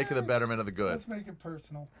for the sake of the betterment of the good. Let's make it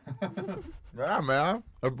personal. Yeah, man.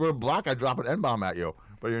 If we're black, I'd drop an N-bomb at you.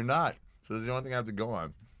 But you're not. So this is the only thing I have to go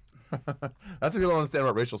on. That's what people don't understand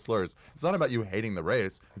about racial slurs. It's not about you hating the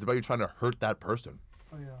race. It's about you trying to hurt that person.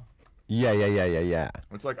 Oh yeah. Yeah.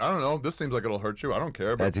 It's like, I don't know. This seems like it'll hurt you. I don't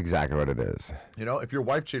care. But, That's exactly what it is. you know, if your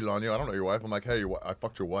wife cheated on you, I don't know your wife. I'm like, hey, I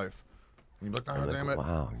fucked your wife. And you're like, oh, Like, damn it.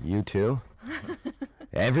 wow, you too?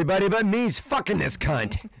 Everybody but me's fucking this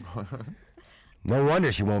cunt. No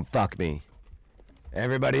wonder she won't fuck me.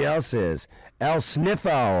 Everybody else is. El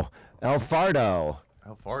Sniffo. El Fardo.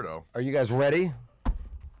 El Fardo. Are you guys ready?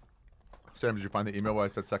 Sam, did you find the email where I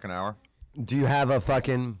said second hour? Do you have a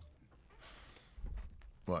fucking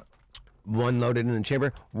What? one loaded in the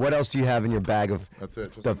chamber? What else do you have in your bag of That's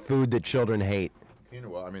it. Just the food that children hate?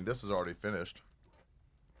 quinoa. I mean, this is already finished.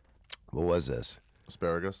 What was this?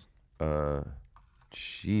 Asparagus.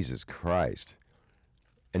 Jesus Christ.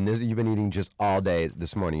 And this you've been eating just all day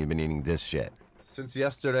this morning. You've been eating this shit. Since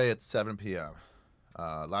yesterday at 7 p.m.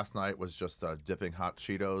 Last night was just dipping hot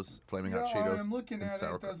Cheetos, flaming hot Cheetos. I'm looking in at it. It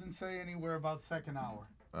sauerkraut. doesn't say anywhere about second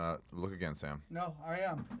hour. Look again, Sam. No, I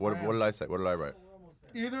am. What did I say? What did I write?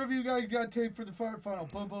 Either of you guys got taped for the fart funnel.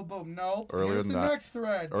 Boom, boom, boom. No. Earlier Here's than the that. next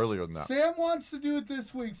thread. Earlier than that. Sam wants to do it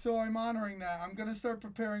this week, so I'm honoring that. I'm going to start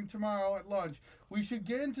preparing tomorrow at lunch. We should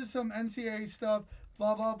get into some NCAA stuff,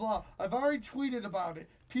 blah, blah, blah. I've already tweeted about it.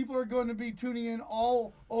 People are going to be tuning in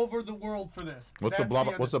all over the world for this. What's the blah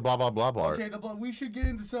blah? What's the blah blah blah part? Okay, we should get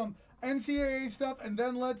into some NCAA stuff, and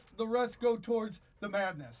then let the rest go towards the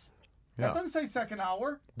madness. Yeah. That doesn't say second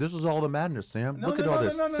hour. This is all the madness, Sam. No, Look no, at all no,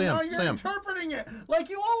 this, no, no, Sam. no, you're Sam. interpreting it like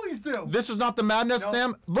you always do. This is not the madness, No.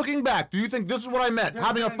 Sam. Looking back, do you think this is what I meant? Yeah,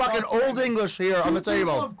 Having a man, fucking don't say old that. English here on the Two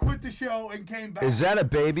people table. have quit the show and came back. Is that a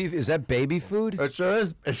baby? Is that baby food? It sure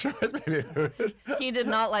is. It sure is, baby. He did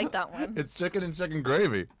not like that one. It's chicken and chicken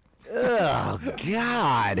gravy. Oh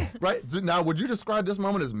God. Right now, would you describe this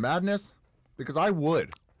moment as madness? Because I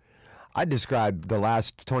would. I describe the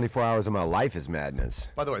last 24 hours of my life as madness.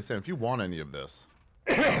 By the way, Sam, if you want any of this,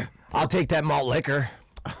 I'll take that malt liquor.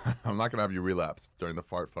 I'm not gonna have you relapse during the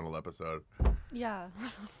fart funnel episode. Yeah.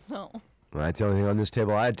 No. Well, that's the only thing on this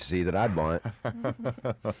table I'd see that I'd want.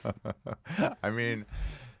 I mean,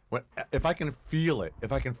 if I can feel it,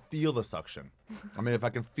 if I can feel the suction, I mean, if I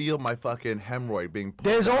can feel my fucking hemorrhoid being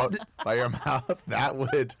pulled out by your mouth, that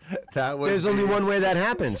would. There's only one way that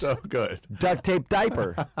happens. So good. Duct tape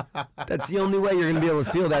diaper. That's the only way you're gonna be able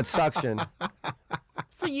to feel that suction.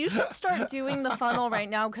 So you should start doing the funnel right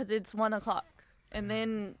now because it's 1 o'clock, and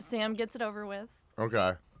then Sam gets it over with.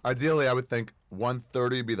 Okay. Ideally, I would think 1:30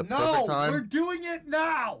 would be the perfect time. No, we're doing it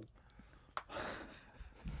now.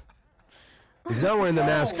 He's not wearing the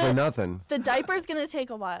mask for nothing. The diaper's gonna take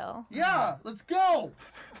a while. Yeah, let's go.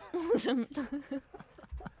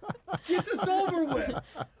 Get this over with.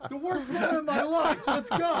 The worst moment of my life. Let's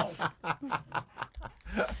go.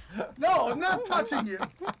 No, I'm not touching you.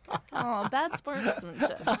 Oh, bad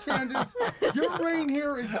sportsmanship. Candace, your reign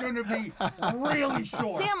here is going to be really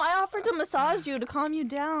short. Sam, I offered to massage you to calm you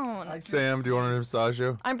down. Sam, do you want me to massage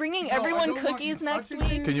you? I'm bringing No, I everyone don't want cookies you next touching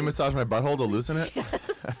me. week. Can you massage my butthole to loosen it?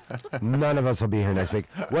 None of us will be here next week.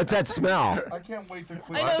 What's that smell? I can't wait to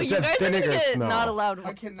quit. I know What's you that guys are gonna vinegar get smell? not allowed. I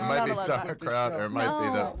It cannot. might not be allowed sauerkraut, or it might be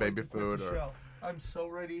the No. baby food, or. I'm so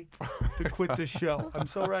ready to quit this show. I'm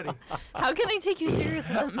so ready. How can I take you serious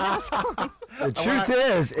with a mask on? The truth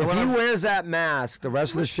is, if he wears that mask the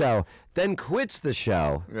rest of the show, then quits the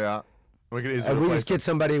show, Yeah. We could easily and we replace just get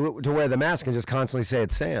somebody to wear the mask and just constantly say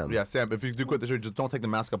it's Sam. Yeah, Sam, if you do quit the show, just don't take the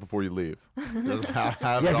mask off before you leave. Just have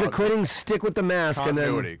Yeah, it if you're on. quitting, stick with the mask,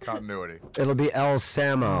 Continuity. and then it'll be El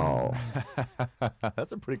Samo.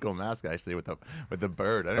 That's a pretty cool mask, actually, with the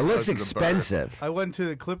bird. I It didn't looks realize it was a bird. expensive. I went to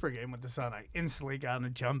the Clipper game with the son. I instantly got on a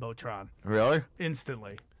jumbotron. Really?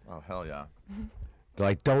 Instantly. Oh, hell yeah. They're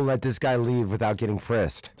like, don't let this guy leave without getting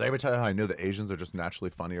frisked. Did I ever tell you how I knew that Asians are just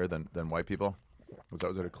naturally funnier than white people? I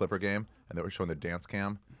was at a Clipper game, and they were showing the dance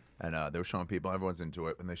cam, and they were showing people, everyone's into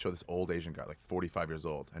it, and they show this old Asian guy, like 45 years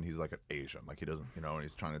old, and he's like an Asian, like he doesn't, and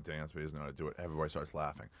he's trying to dance, but he doesn't know how to do it. Everybody starts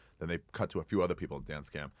laughing. Then they cut to a few other people in the dance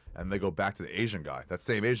cam, and they go back to the Asian guy, that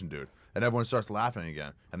same Asian dude, and everyone starts laughing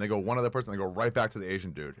again. And they go one other person, they go right back to the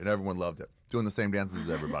Asian dude, and everyone loved it. Doing the same dances as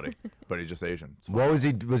everybody, but he's just Asian. It's What was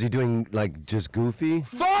he? Was he doing like just goofy?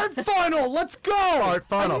 Fart funnel, let's go! Fart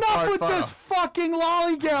funnel, Enough fart with funnel. this fucking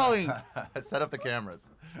lollygalling! Set up the cameras.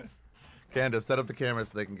 Candace, set up the cameras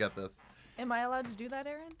so they can get this. Am I allowed to do that,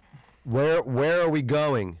 Aaron? Where are we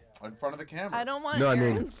going? In front of the cameras. I don't want No, I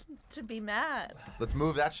Aaron mean- to be mad. Let's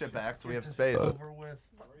move that shit back so we have space. Over with.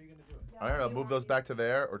 I don't know, move those back to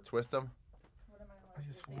there or twist them. I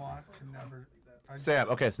just want to never. Sam,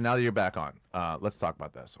 okay, so now that you're back on, let's talk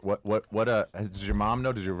about this. What, does your mom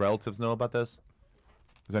know? Does your relatives know about this?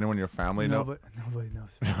 Does anyone in your family know? Nobody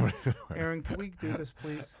knows. Aaron, can we do this,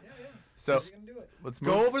 please? So, let's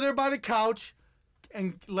move. Go over there by the couch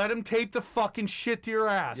and let him tape the fucking shit to your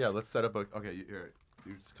ass. Yeah, let's set up a, okay, you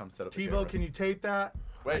just come set up the Thibault, cameras. can you tape that?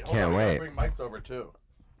 Wait, hold Can't on, we gotta wait. bring mics over too.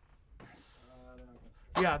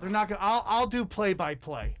 Yeah, they're not gonna. I'll do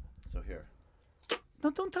play-by-play. So here. No,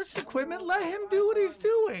 don't touch the equipment. Let him do what he's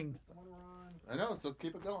doing. I know, so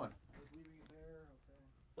keep it going.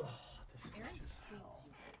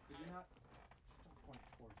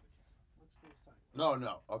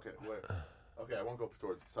 No, okay, wait. Okay, I won't go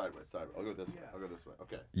towards sideways. I'll go this way.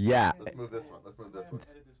 Okay. Yeah. Let's move this one. Let's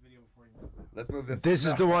move this. This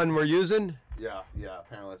is the one we're using? Yeah.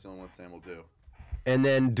 Apparently that's the only one Sam will do. And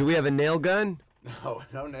then do we have a nail gun?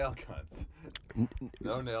 No nail guns.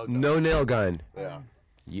 No nail guns. No nail gun. Yeah.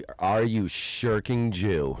 Are you shirking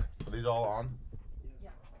Jew? Are these all on? Yeah.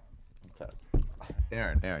 Okay.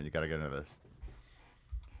 Aaron, you gotta get into this.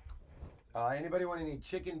 Anybody want any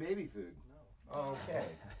chicken baby food? No. Okay.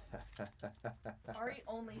 Ari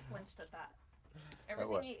only flinched at that. what?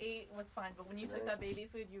 Everything he ate was fine, but when you took that baby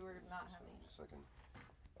food, you were not having it. Just a second.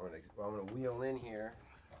 I'm gonna wheel in here.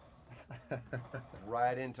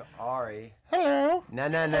 Right into Ari. Hello. No.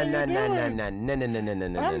 I'm the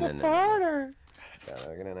farter. No,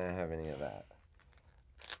 we're gonna not have any of that.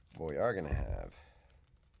 What we are gonna have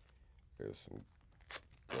is some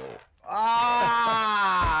gold.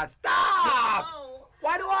 Ah! Stop! No.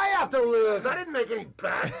 Why do I have to lose? I didn't make any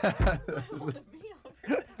bets.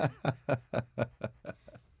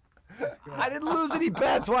 I didn't lose any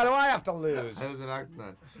bets. Why do I have to lose? That was an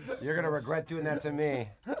accident. You're gonna regret doing that to me.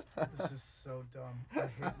 This is so dumb. I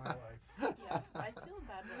hate my life. Yeah, I feel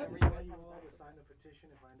bad whenever you That's why guys you have will that. sign the petition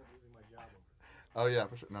if I end up losing my job over it. Oh yeah,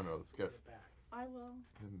 for sure. No, let's get Back. I will.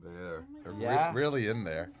 in there. Oh my They're God. really in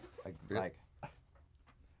there. Like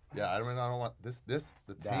Yeah, I don't want this. The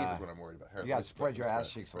taint is what I'm worried about. Here, You gotta spread your ass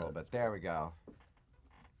cheeks a little bit. There we go.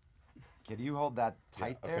 Can you hold that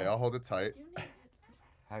tight there? Okay, I'll hold it tight.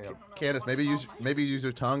 Hang on. Candace, maybe use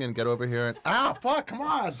your tongue and get over here and. Ah, fuck! Come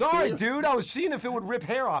on. Sorry, dude. I was seeing if it would rip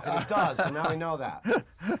hair off, and it does. So now we know that.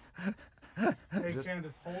 Hey,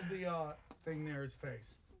 Candace, hold the thing near his face,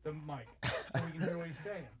 the mic, so we can hear what he's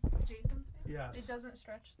saying. It's Jason's face? Yes. It doesn't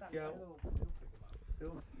stretch that Yeah.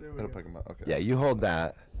 much. It'll pick him up. Okay. Yeah, you hold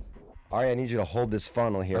that. Ari, I need you to hold this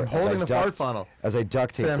funnel here. I'm holding the fart funnel. As I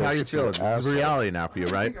duct tape. Sam, how you feeling? feeling? It's a reality now for you,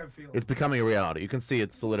 right? I feel it. It's becoming a reality. You can see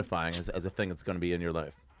it solidifying as a thing that's going to be in your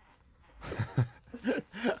life.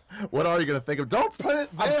 What are you going to think of? Don't put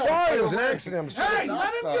it there. I'm sorry, it was an accident. I'm just Hey, let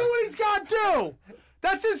him do what he's got to do.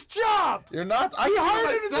 That's his job. You're not. I He can hired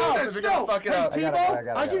do him to myself do if this. you're going to fuck it up. Hey, I Thibault,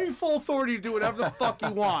 got I it. give you full authority to do whatever the fuck you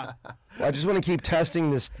want. Well, I just want to keep testing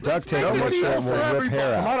this duct tape make to it make sure it easy won't for rip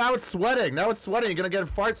hair Come out. on, now it's sweating. Now it's sweating. You're going to get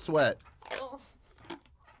fart sweat. Oh.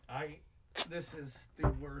 This is the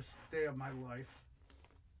worst day of my life.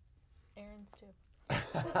 Aaron's too.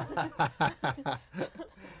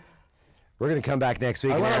 We're gonna come back next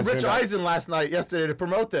week. I and went on answer Rich that. Eisen yesterday to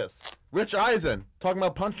promote this. Rich Eisen talking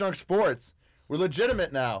about Punch Drunk Sports. We're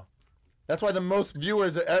legitimate now. That's why the most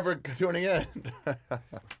viewers are ever tuning in.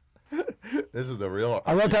 This is the real.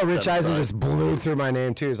 I loved how Rich Eisen Sorry. just blew through my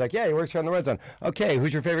name too. He's like, "Yeah, he works here on the Red Zone." Okay,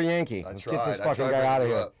 who's your favorite Yankee? Let's get this fucking guy out of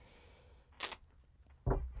here.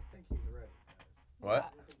 I think he's ready. What?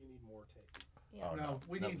 I think you need more tape. Yeah. Oh, No,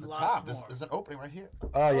 we need the lots top. more. There's an opening right here.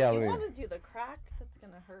 Oh yeah, You let me. want to do the crack? That's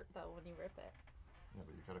gonna hurt though when you rip it. Yeah,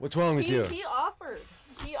 but you gotta- What's wrong with you? He offered.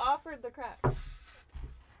 He offered the crack.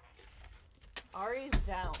 Ari's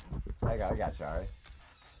down. I got you, Ari.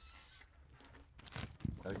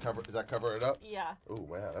 Does that cover it up? Yeah. Oh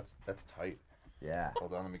wow, that's tight. Yeah.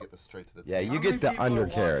 Hold on, let me get this straight to the. Yeah, tape. you How many get the people are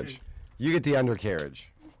undercarriage. watching? You get the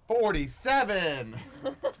undercarriage. 47.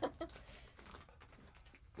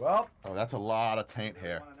 Well, Oh, that's a lot of taint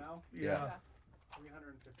hair. Want to know? Yeah.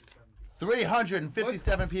 357 people.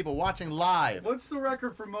 357 people watching live. What's the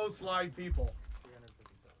record for most live people?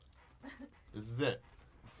 357. This is it.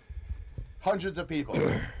 Hundreds of people.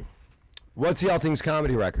 what's the All Things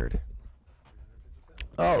comedy record?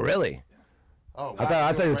 Oh, really? Oh, I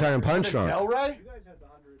thought you were talking Punch Drunk. Delray? You guys had the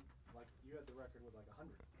 100, like, you had the record with like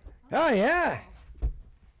 100. Oh yeah.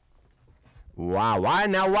 Wow.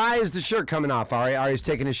 Why is the shirt coming off, Ari? Ari's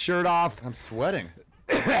taking his shirt off. I'm sweating.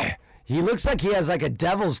 He looks like he has like a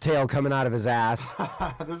devil's tail coming out of his ass.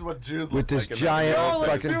 This is what Jews With look this like. giant- No,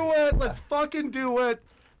 let's fucking- do it. Let's fucking do it.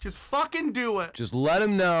 Just fucking do it. Just let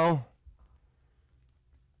him know.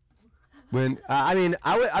 When I mean,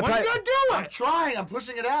 I When you probably, gonna do I'm it? trying. I'm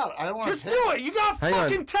pushing it out. I don't want to. Just do it. You got Hang on.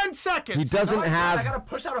 fucking 10 seconds. he doesn't I have. gotta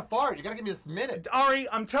push out a fart. You gotta give me this minute. Ari,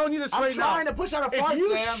 I'm telling you this I'm right now. trying to push out a fart, If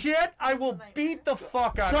you Sam. shit, I will beat the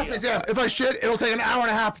fuck out Trust of me, you. Sam. If I shit, it'll take an hour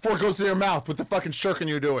and a half before it goes to your mouth with the fucking shirking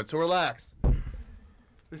you're doing. So relax.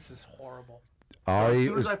 This is horrible. Ari As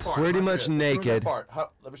soon was as I fart, pretty I'm much good. As soon as I naked. fart,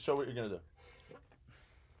 let me show what you're gonna do.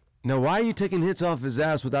 Now, why are you taking hits off his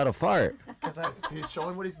ass without a fart? Because he's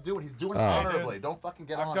showing what he's doing. He's doing Oh. honorably. Don't fucking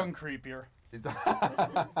get I've on done him. creepier. He's done.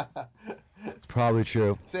 It's probably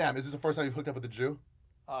true. Sam, is this the first time you've hooked up with a Jew?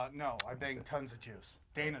 No, I banged tons of Jews.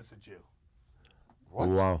 Dana's a Jew. What?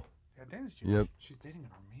 Wow. Yeah, Dana's Jewish. Yep. She's dating an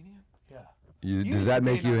Armenian? Yeah. Does that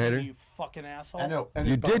make you a hater? You fucking asshole. I know. And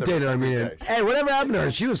You he did bumped date her an every Armenian. day. Hey, whatever happened to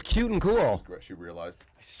her? She was cute and cool. Great, she realized.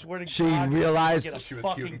 I swear to She God. realized- you get a She was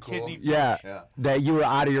cute fucking and cool. kidney Yeah, punch. Yeah. that you were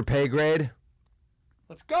out of your pay grade.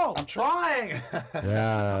 Let's go. I'm trying.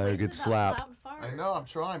 Yeah, a Wasn't good that slap. loud fart? I know, I'm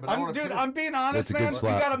trying, but I don't want to Dude, piss. I'm being honest, That's a good man. You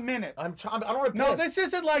slap. got a minute. I'm trying. I don't want to No, piss. this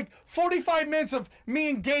isn't like 45 minutes of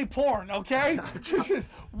me and gay porn, okay? This is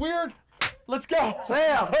weird. Let's go.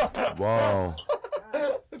 Sam. Whoa.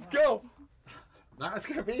 Let's go. No, it's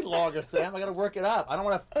gonna be longer, Sam. I gotta work it up. I don't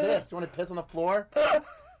want to piss. You want to piss on the floor?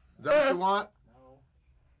 Is that what you want? No.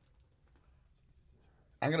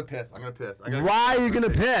 I'm gonna piss. I'm gonna piss. Why are you gonna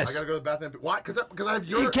piss? I gotta go to the bathroom. Why? Because I have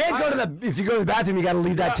your. You can't go to the. If you go to the bathroom, you got to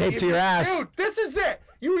leave that tape to your ass. Dude, this is it.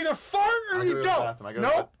 You either fart or I'll you go to the don't. bathroom. I go to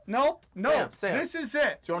the Nope. Sam. This is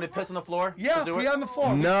it. Do you want me to piss on the floor? Yeah, To do pee it? on the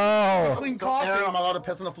floor. No. Clean So, coffee. Aaron, I'm allowed to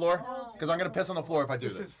piss on the floor? Because I'm gonna piss on the floor if I do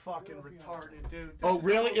This this. is fucking retarded, dude. Oh,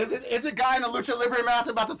 really? Is it a guy in a lucha libre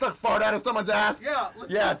mask about to suck fart out of someone's ass? Yeah,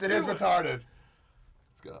 let's Yes, just it is do it. retarded.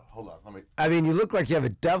 Let's go. Hold on. Let me. I mean, you look like you have a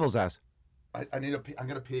devil's ass. I need to pee. I'm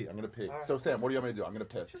gonna pee. So Sam, what do you want me to do? I'm gonna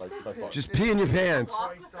piss if I fart. Just pee in your pants.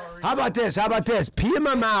 Christ, Ari. How about this? Pee in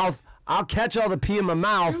my mouth. I'll catch all the pee in my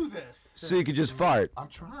mouth, Do this. so you can just fart. I'm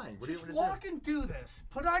trying. What do you want me to Walk and do this.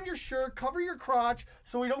 Put on your shirt, cover your crotch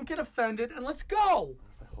so we don't get offended, and let's go. do?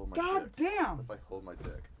 If I hold my God dick. damn. If I hold my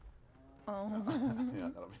dick. Oh. Yeah,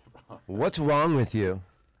 that'll be a problem. What's wrong with you?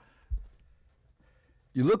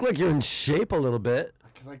 You look like you're in shape a little bit.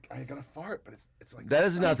 Because I gotta fart, but it's like... That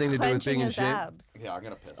has nothing to do with being in his shape. abs. Yeah, I'm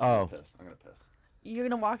gonna piss. Oh. I'm gonna piss. You're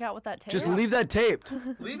gonna walk out with that tape? Just leave that taped.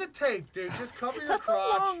 Leave it taped, dude. Just cover your That's a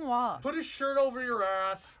crotch. long walk. Put a shirt over your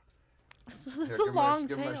ass. It's Here, a long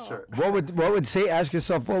give me my tail. shirt. What would Satan? Ask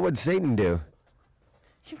yourself, what would Satan do?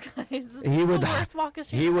 You guys, this He is would. the worst walk of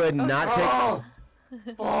shame. He would not take. Oh!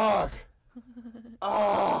 Fuck!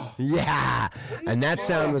 Oh! Yeah, and that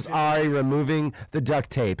sound was Ari removing the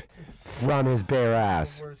duct tape from his bare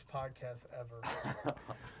ass. Worst podcast ever.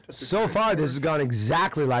 So far, this has gone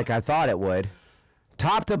exactly like I thought it would,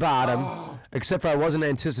 top to bottom, except for I wasn't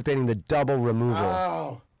anticipating the double removal.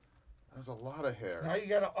 Oh! There's a lot of hairs. Now you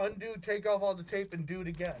gotta undo, take off all the tape, and do it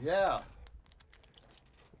again. Yeah.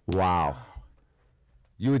 Wow.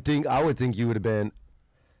 I would think you would have been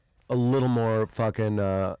a little more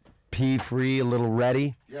fucking pee-free, a little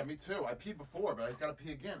ready. Yeah, me too. I peed before, but I've got to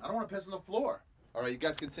pee again. I don't want to piss on the floor. All right, you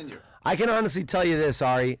guys continue. I can honestly tell you this,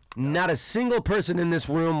 Ari. Not a single person in this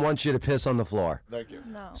room wants you to piss on the floor. Thank you.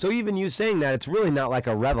 No. So even you saying that, it's really not like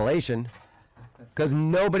a revelation, because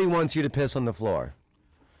nobody wants you to piss on the floor.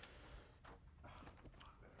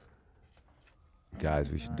 Guys,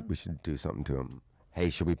 we should do something to him. Hey,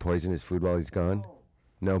 should we poison his food while he's gone?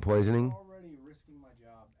 No poisoning? Already risking my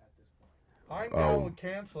job at this point. I'm going with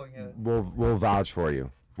canceling it. We'll vouch for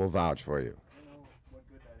you. We'll vouch for you. I don't know what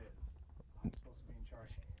good that is. I'm supposed to be in charge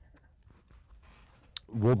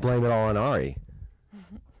here. We'll blame it all on Ari.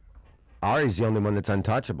 Ari's the only one that's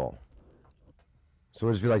untouchable. So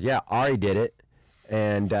we'll just be like, yeah, Ari did it.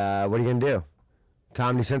 And what are you going to do?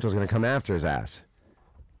 Comedy Central's going to come after his ass.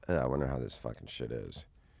 I wonder how this fucking shit is.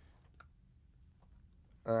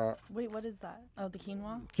 Wait, what is that? Oh, the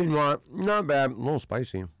quinoa? Quinoa, not bad. A little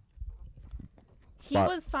spicy. He But-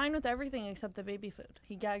 was fine with everything except the baby food.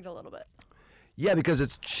 He gagged a little bit. Yeah, because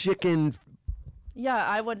it's chicken Yeah,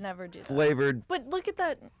 I would never do that. flavored. But look at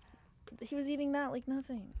that. He was eating that like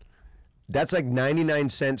nothing. That's like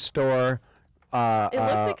 99-cent store It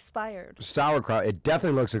looks expired. sauerkraut. It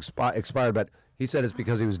definitely looks expired, but he said it's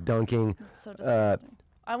because he was dunking. It's so disgusting.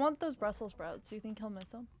 I want those Brussels sprouts. Do you think he'll miss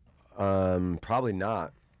them? Probably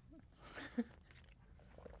not.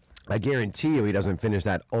 I guarantee you he doesn't finish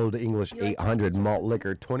that Old English 800 malt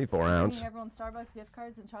liquor 24 ounce. Giving everyone Starbucks gift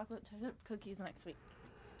cards and chocolate chip cookies next week.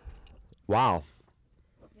 Wow.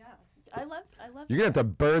 Yeah, I love. You're going to have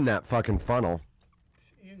to burn that fucking funnel.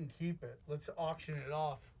 You can keep it. Let's auction it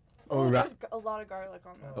off. Oh, there's a lot of garlic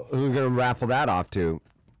on this. We're going to raffle that off too.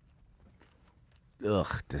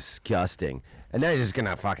 Ugh, disgusting. And then he's just going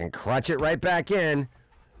to fucking crunch it right back in.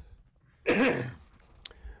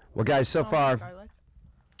 Well, guys, so far, Garlic.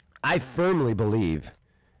 I firmly believe,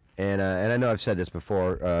 and I know I've said this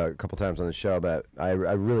before a couple times on the show, but I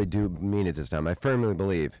really do mean it this time. I firmly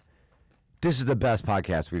believe this is the best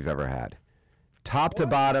podcast we've ever had. Top to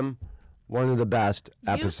bottom, one of the best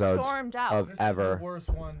episodes stormed out. of This ever. is the worst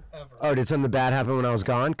one ever. Oh, did something bad happen when I was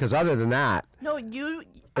gone? Because other than that, No, I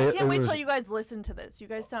It can't wait was- till you guys listen to this. You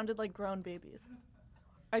guys sounded like grown babies.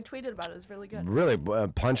 I tweeted about it. It was really good. really,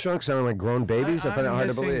 Punch Drunk sounding like grown babies? I find it hard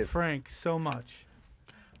to believe. Frank so much.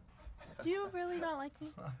 Do you really not like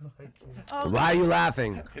me? I like you. Oh, Why are you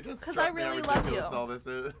laughing? It just 'Cause struck I me how really love ridiculous you. all this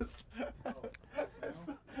is.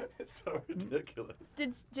 It's so ridiculous.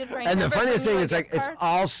 Did Frank And the ever funniest bring thing you a is, like, gift it's card?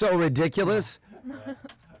 all so ridiculous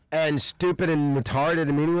and stupid and retarded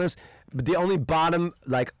and meaningless. But the only bottom,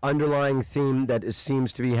 like, underlying theme that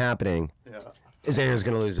seems to be happening Yeah, is Aaron's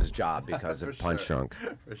going to lose his job because For of Punch sure. Drunk.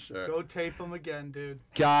 for sure. Go tape him again, dude.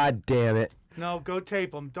 God damn it. No, go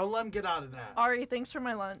tape him. Don't let him get out of that. Ari, thanks for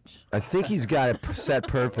my lunch. I think he's got it set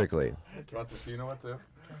perfectly. Do you want some quinoa too?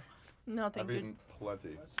 No, thank I've you. eaten plenty.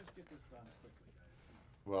 Let's just get this done quickly,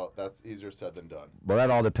 guys. Well, that's easier said than done. Well,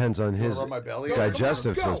 that all depends on his rub my belly?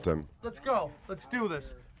 digestive Come on, let's go. system. Let's go. Let's do this.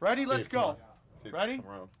 Ready? Let's Come go. on. Dude, Ready? Come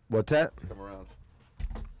around. What's that? Come around.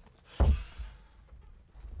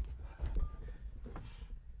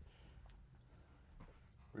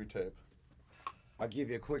 Retape. I'll give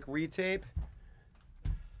you a quick retape.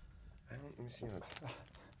 Let me see.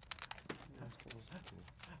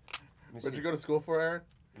 What'd you go to school for, Aaron?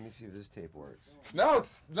 Let me see if this tape works. No,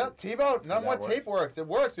 it's not Thibault. None of That what works? tape works. It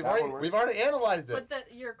works. That one works? We've already analyzed it.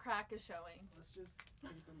 But your crack is showing. Let's just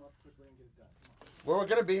tape them up quickly and get it done. Come on. Well, we're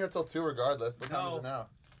gonna be here till 2 regardless. What time is it No. now?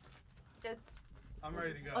 It's I'm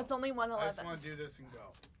ready to go. it's only I just 1:11. want to do this and go.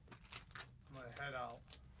 I'm going to head out.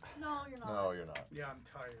 No, you're not. No, you're not. Yeah, I'm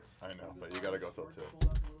tired. I know, but you gotta go till 2. Pull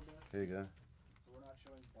up a little bit, Here you go. so we're not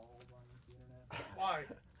showing balls on the internet. Why?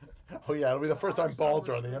 Oh yeah, it'll be the first time balls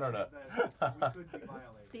are on the internet.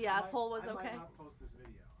 The asshole was okay. I might not post this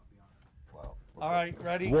video, I'll be honest. Well, All right,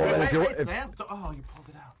 ready? Well, Good? if you're, oh, you pulled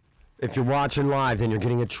it out. if you're watching live, then you're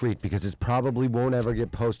getting a treat because it probably won't ever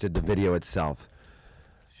get posted, the video itself.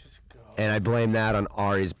 Just go. And I blame that on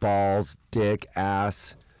Ari's balls, dick,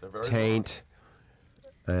 ass, taint.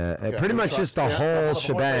 And pretty much just the whole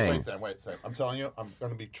shebang. Wait, Sam. I'm telling you, I'm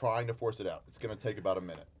going to be trying to force it out. It's going to take about a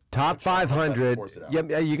minute. Top 500.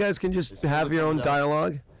 Yeah, you guys can just have your own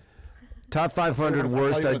dialogue. Top 500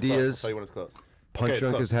 worst ideas. I'll tell you when it's close. Punch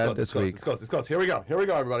Drunk has had this week. It's close. It's close. Here we go,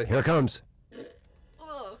 everybody. Here it comes.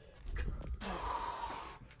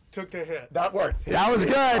 Took the hit. That worked. That was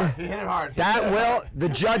good. He hit it hard. The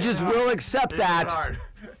judges will accept that.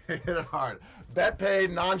 He hit it hard. Bet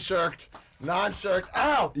paid, non-shirked.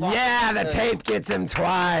 Ow! Yeah, the tape gets him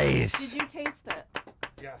twice. Did you taste it?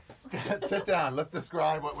 Yes. Sit down. Let's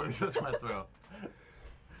describe what we just went through.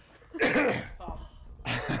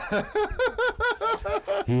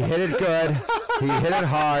 He hit it good. He hit it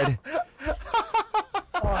hard.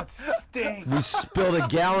 Oh, it stinks. We spilled a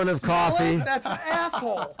gallon of coffee. That's an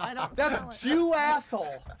asshole. I don't smell it. That's Jew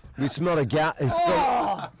asshole. We smelled a gallon.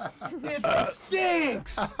 Oh, it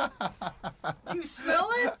stinks. You smell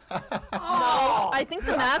it? Oh. I think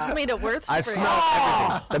the mask made it worse I for smell you.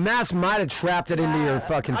 everything. The mask might have trapped it into your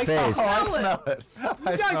fucking face. I smell it.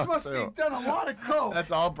 You guys must have done a lot of coke.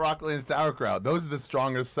 That's all broccoli and sauerkraut. Those are the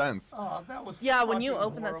strongest scents. Oh, that was Yeah, when you fucking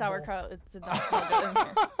open that horrible. sauerkraut, it did not smell good in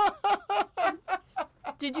here.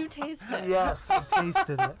 Did you taste it? Yes, I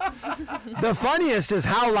tasted it. The funniest is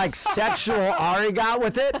how sexual Ari got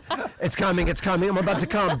with it. It's coming. I'm about to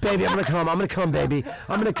come, baby. I'm gonna come, baby.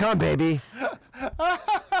 I think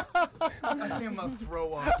I'm gonna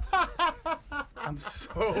throw up. I'm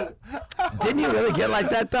so. Didn't you really get like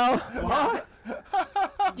that though? What?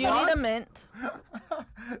 Do you need a mint?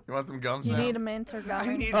 You want some gum? Do you Sam? need a mint or gum?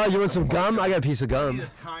 I need, Oh, you want some gum? I got a piece of I need gum.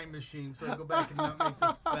 a time machine so I go back and not make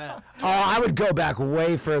this bet. Oh, I would go back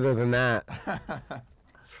way further than that.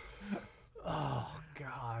 Oh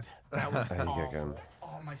God, that was There you go, awful. gum.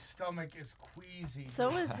 Oh, my stomach is queasy.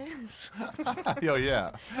 So is his. Yo,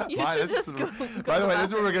 yeah. You My- should this just is- go By the way, back this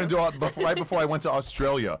is what we're gonna do right before I went to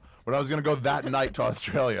Australia. When I was gonna go that night to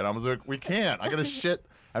Australia, and I was like, we can't. I gotta shit.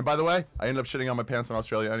 And by the way, I ended up shitting on my pants in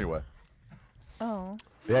Australia anyway. Oh.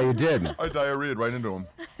 Yeah, you did. I diarrheaed right into them.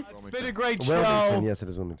 It's been a great Wilmington. show. Yes, it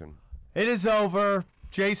is Wilmington. It is over.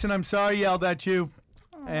 Jason, I'm sorry I yelled at you.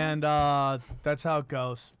 And that's how it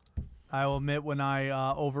goes. I will admit when I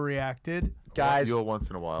overreacted. Guys, You'll once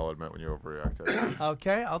in a while admit when you overreacted.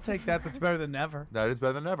 Okay, I'll take that. That's better than never. That is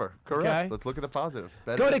better than ever. Correct. Okay. Let's look at the positive.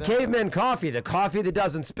 Better go to than never. Caveman Coffee, the coffee that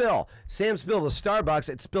doesn't spill. Sam spilled a Starbucks,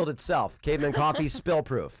 it spilled itself. Caveman Coffee, spill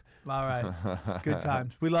proof. All right. Good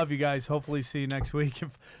times. We love you guys. Hopefully see you next week. If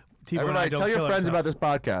Tebow and I Everybody, don't tell your kill friends about ourselves.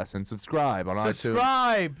 this podcast and subscribe on iTunes.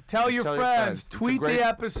 Subscribe. Tell your friends. It's a Tweet great- the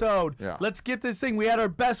episode. Yeah. Let's get this thing. We had our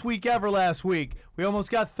best week ever last week. We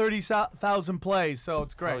almost got 30,000 plays, so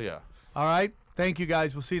it's great. Oh yeah. All right. Thank you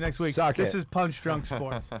guys. We'll see you next week. Suck This it. is Punch Drunk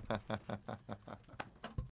Sports.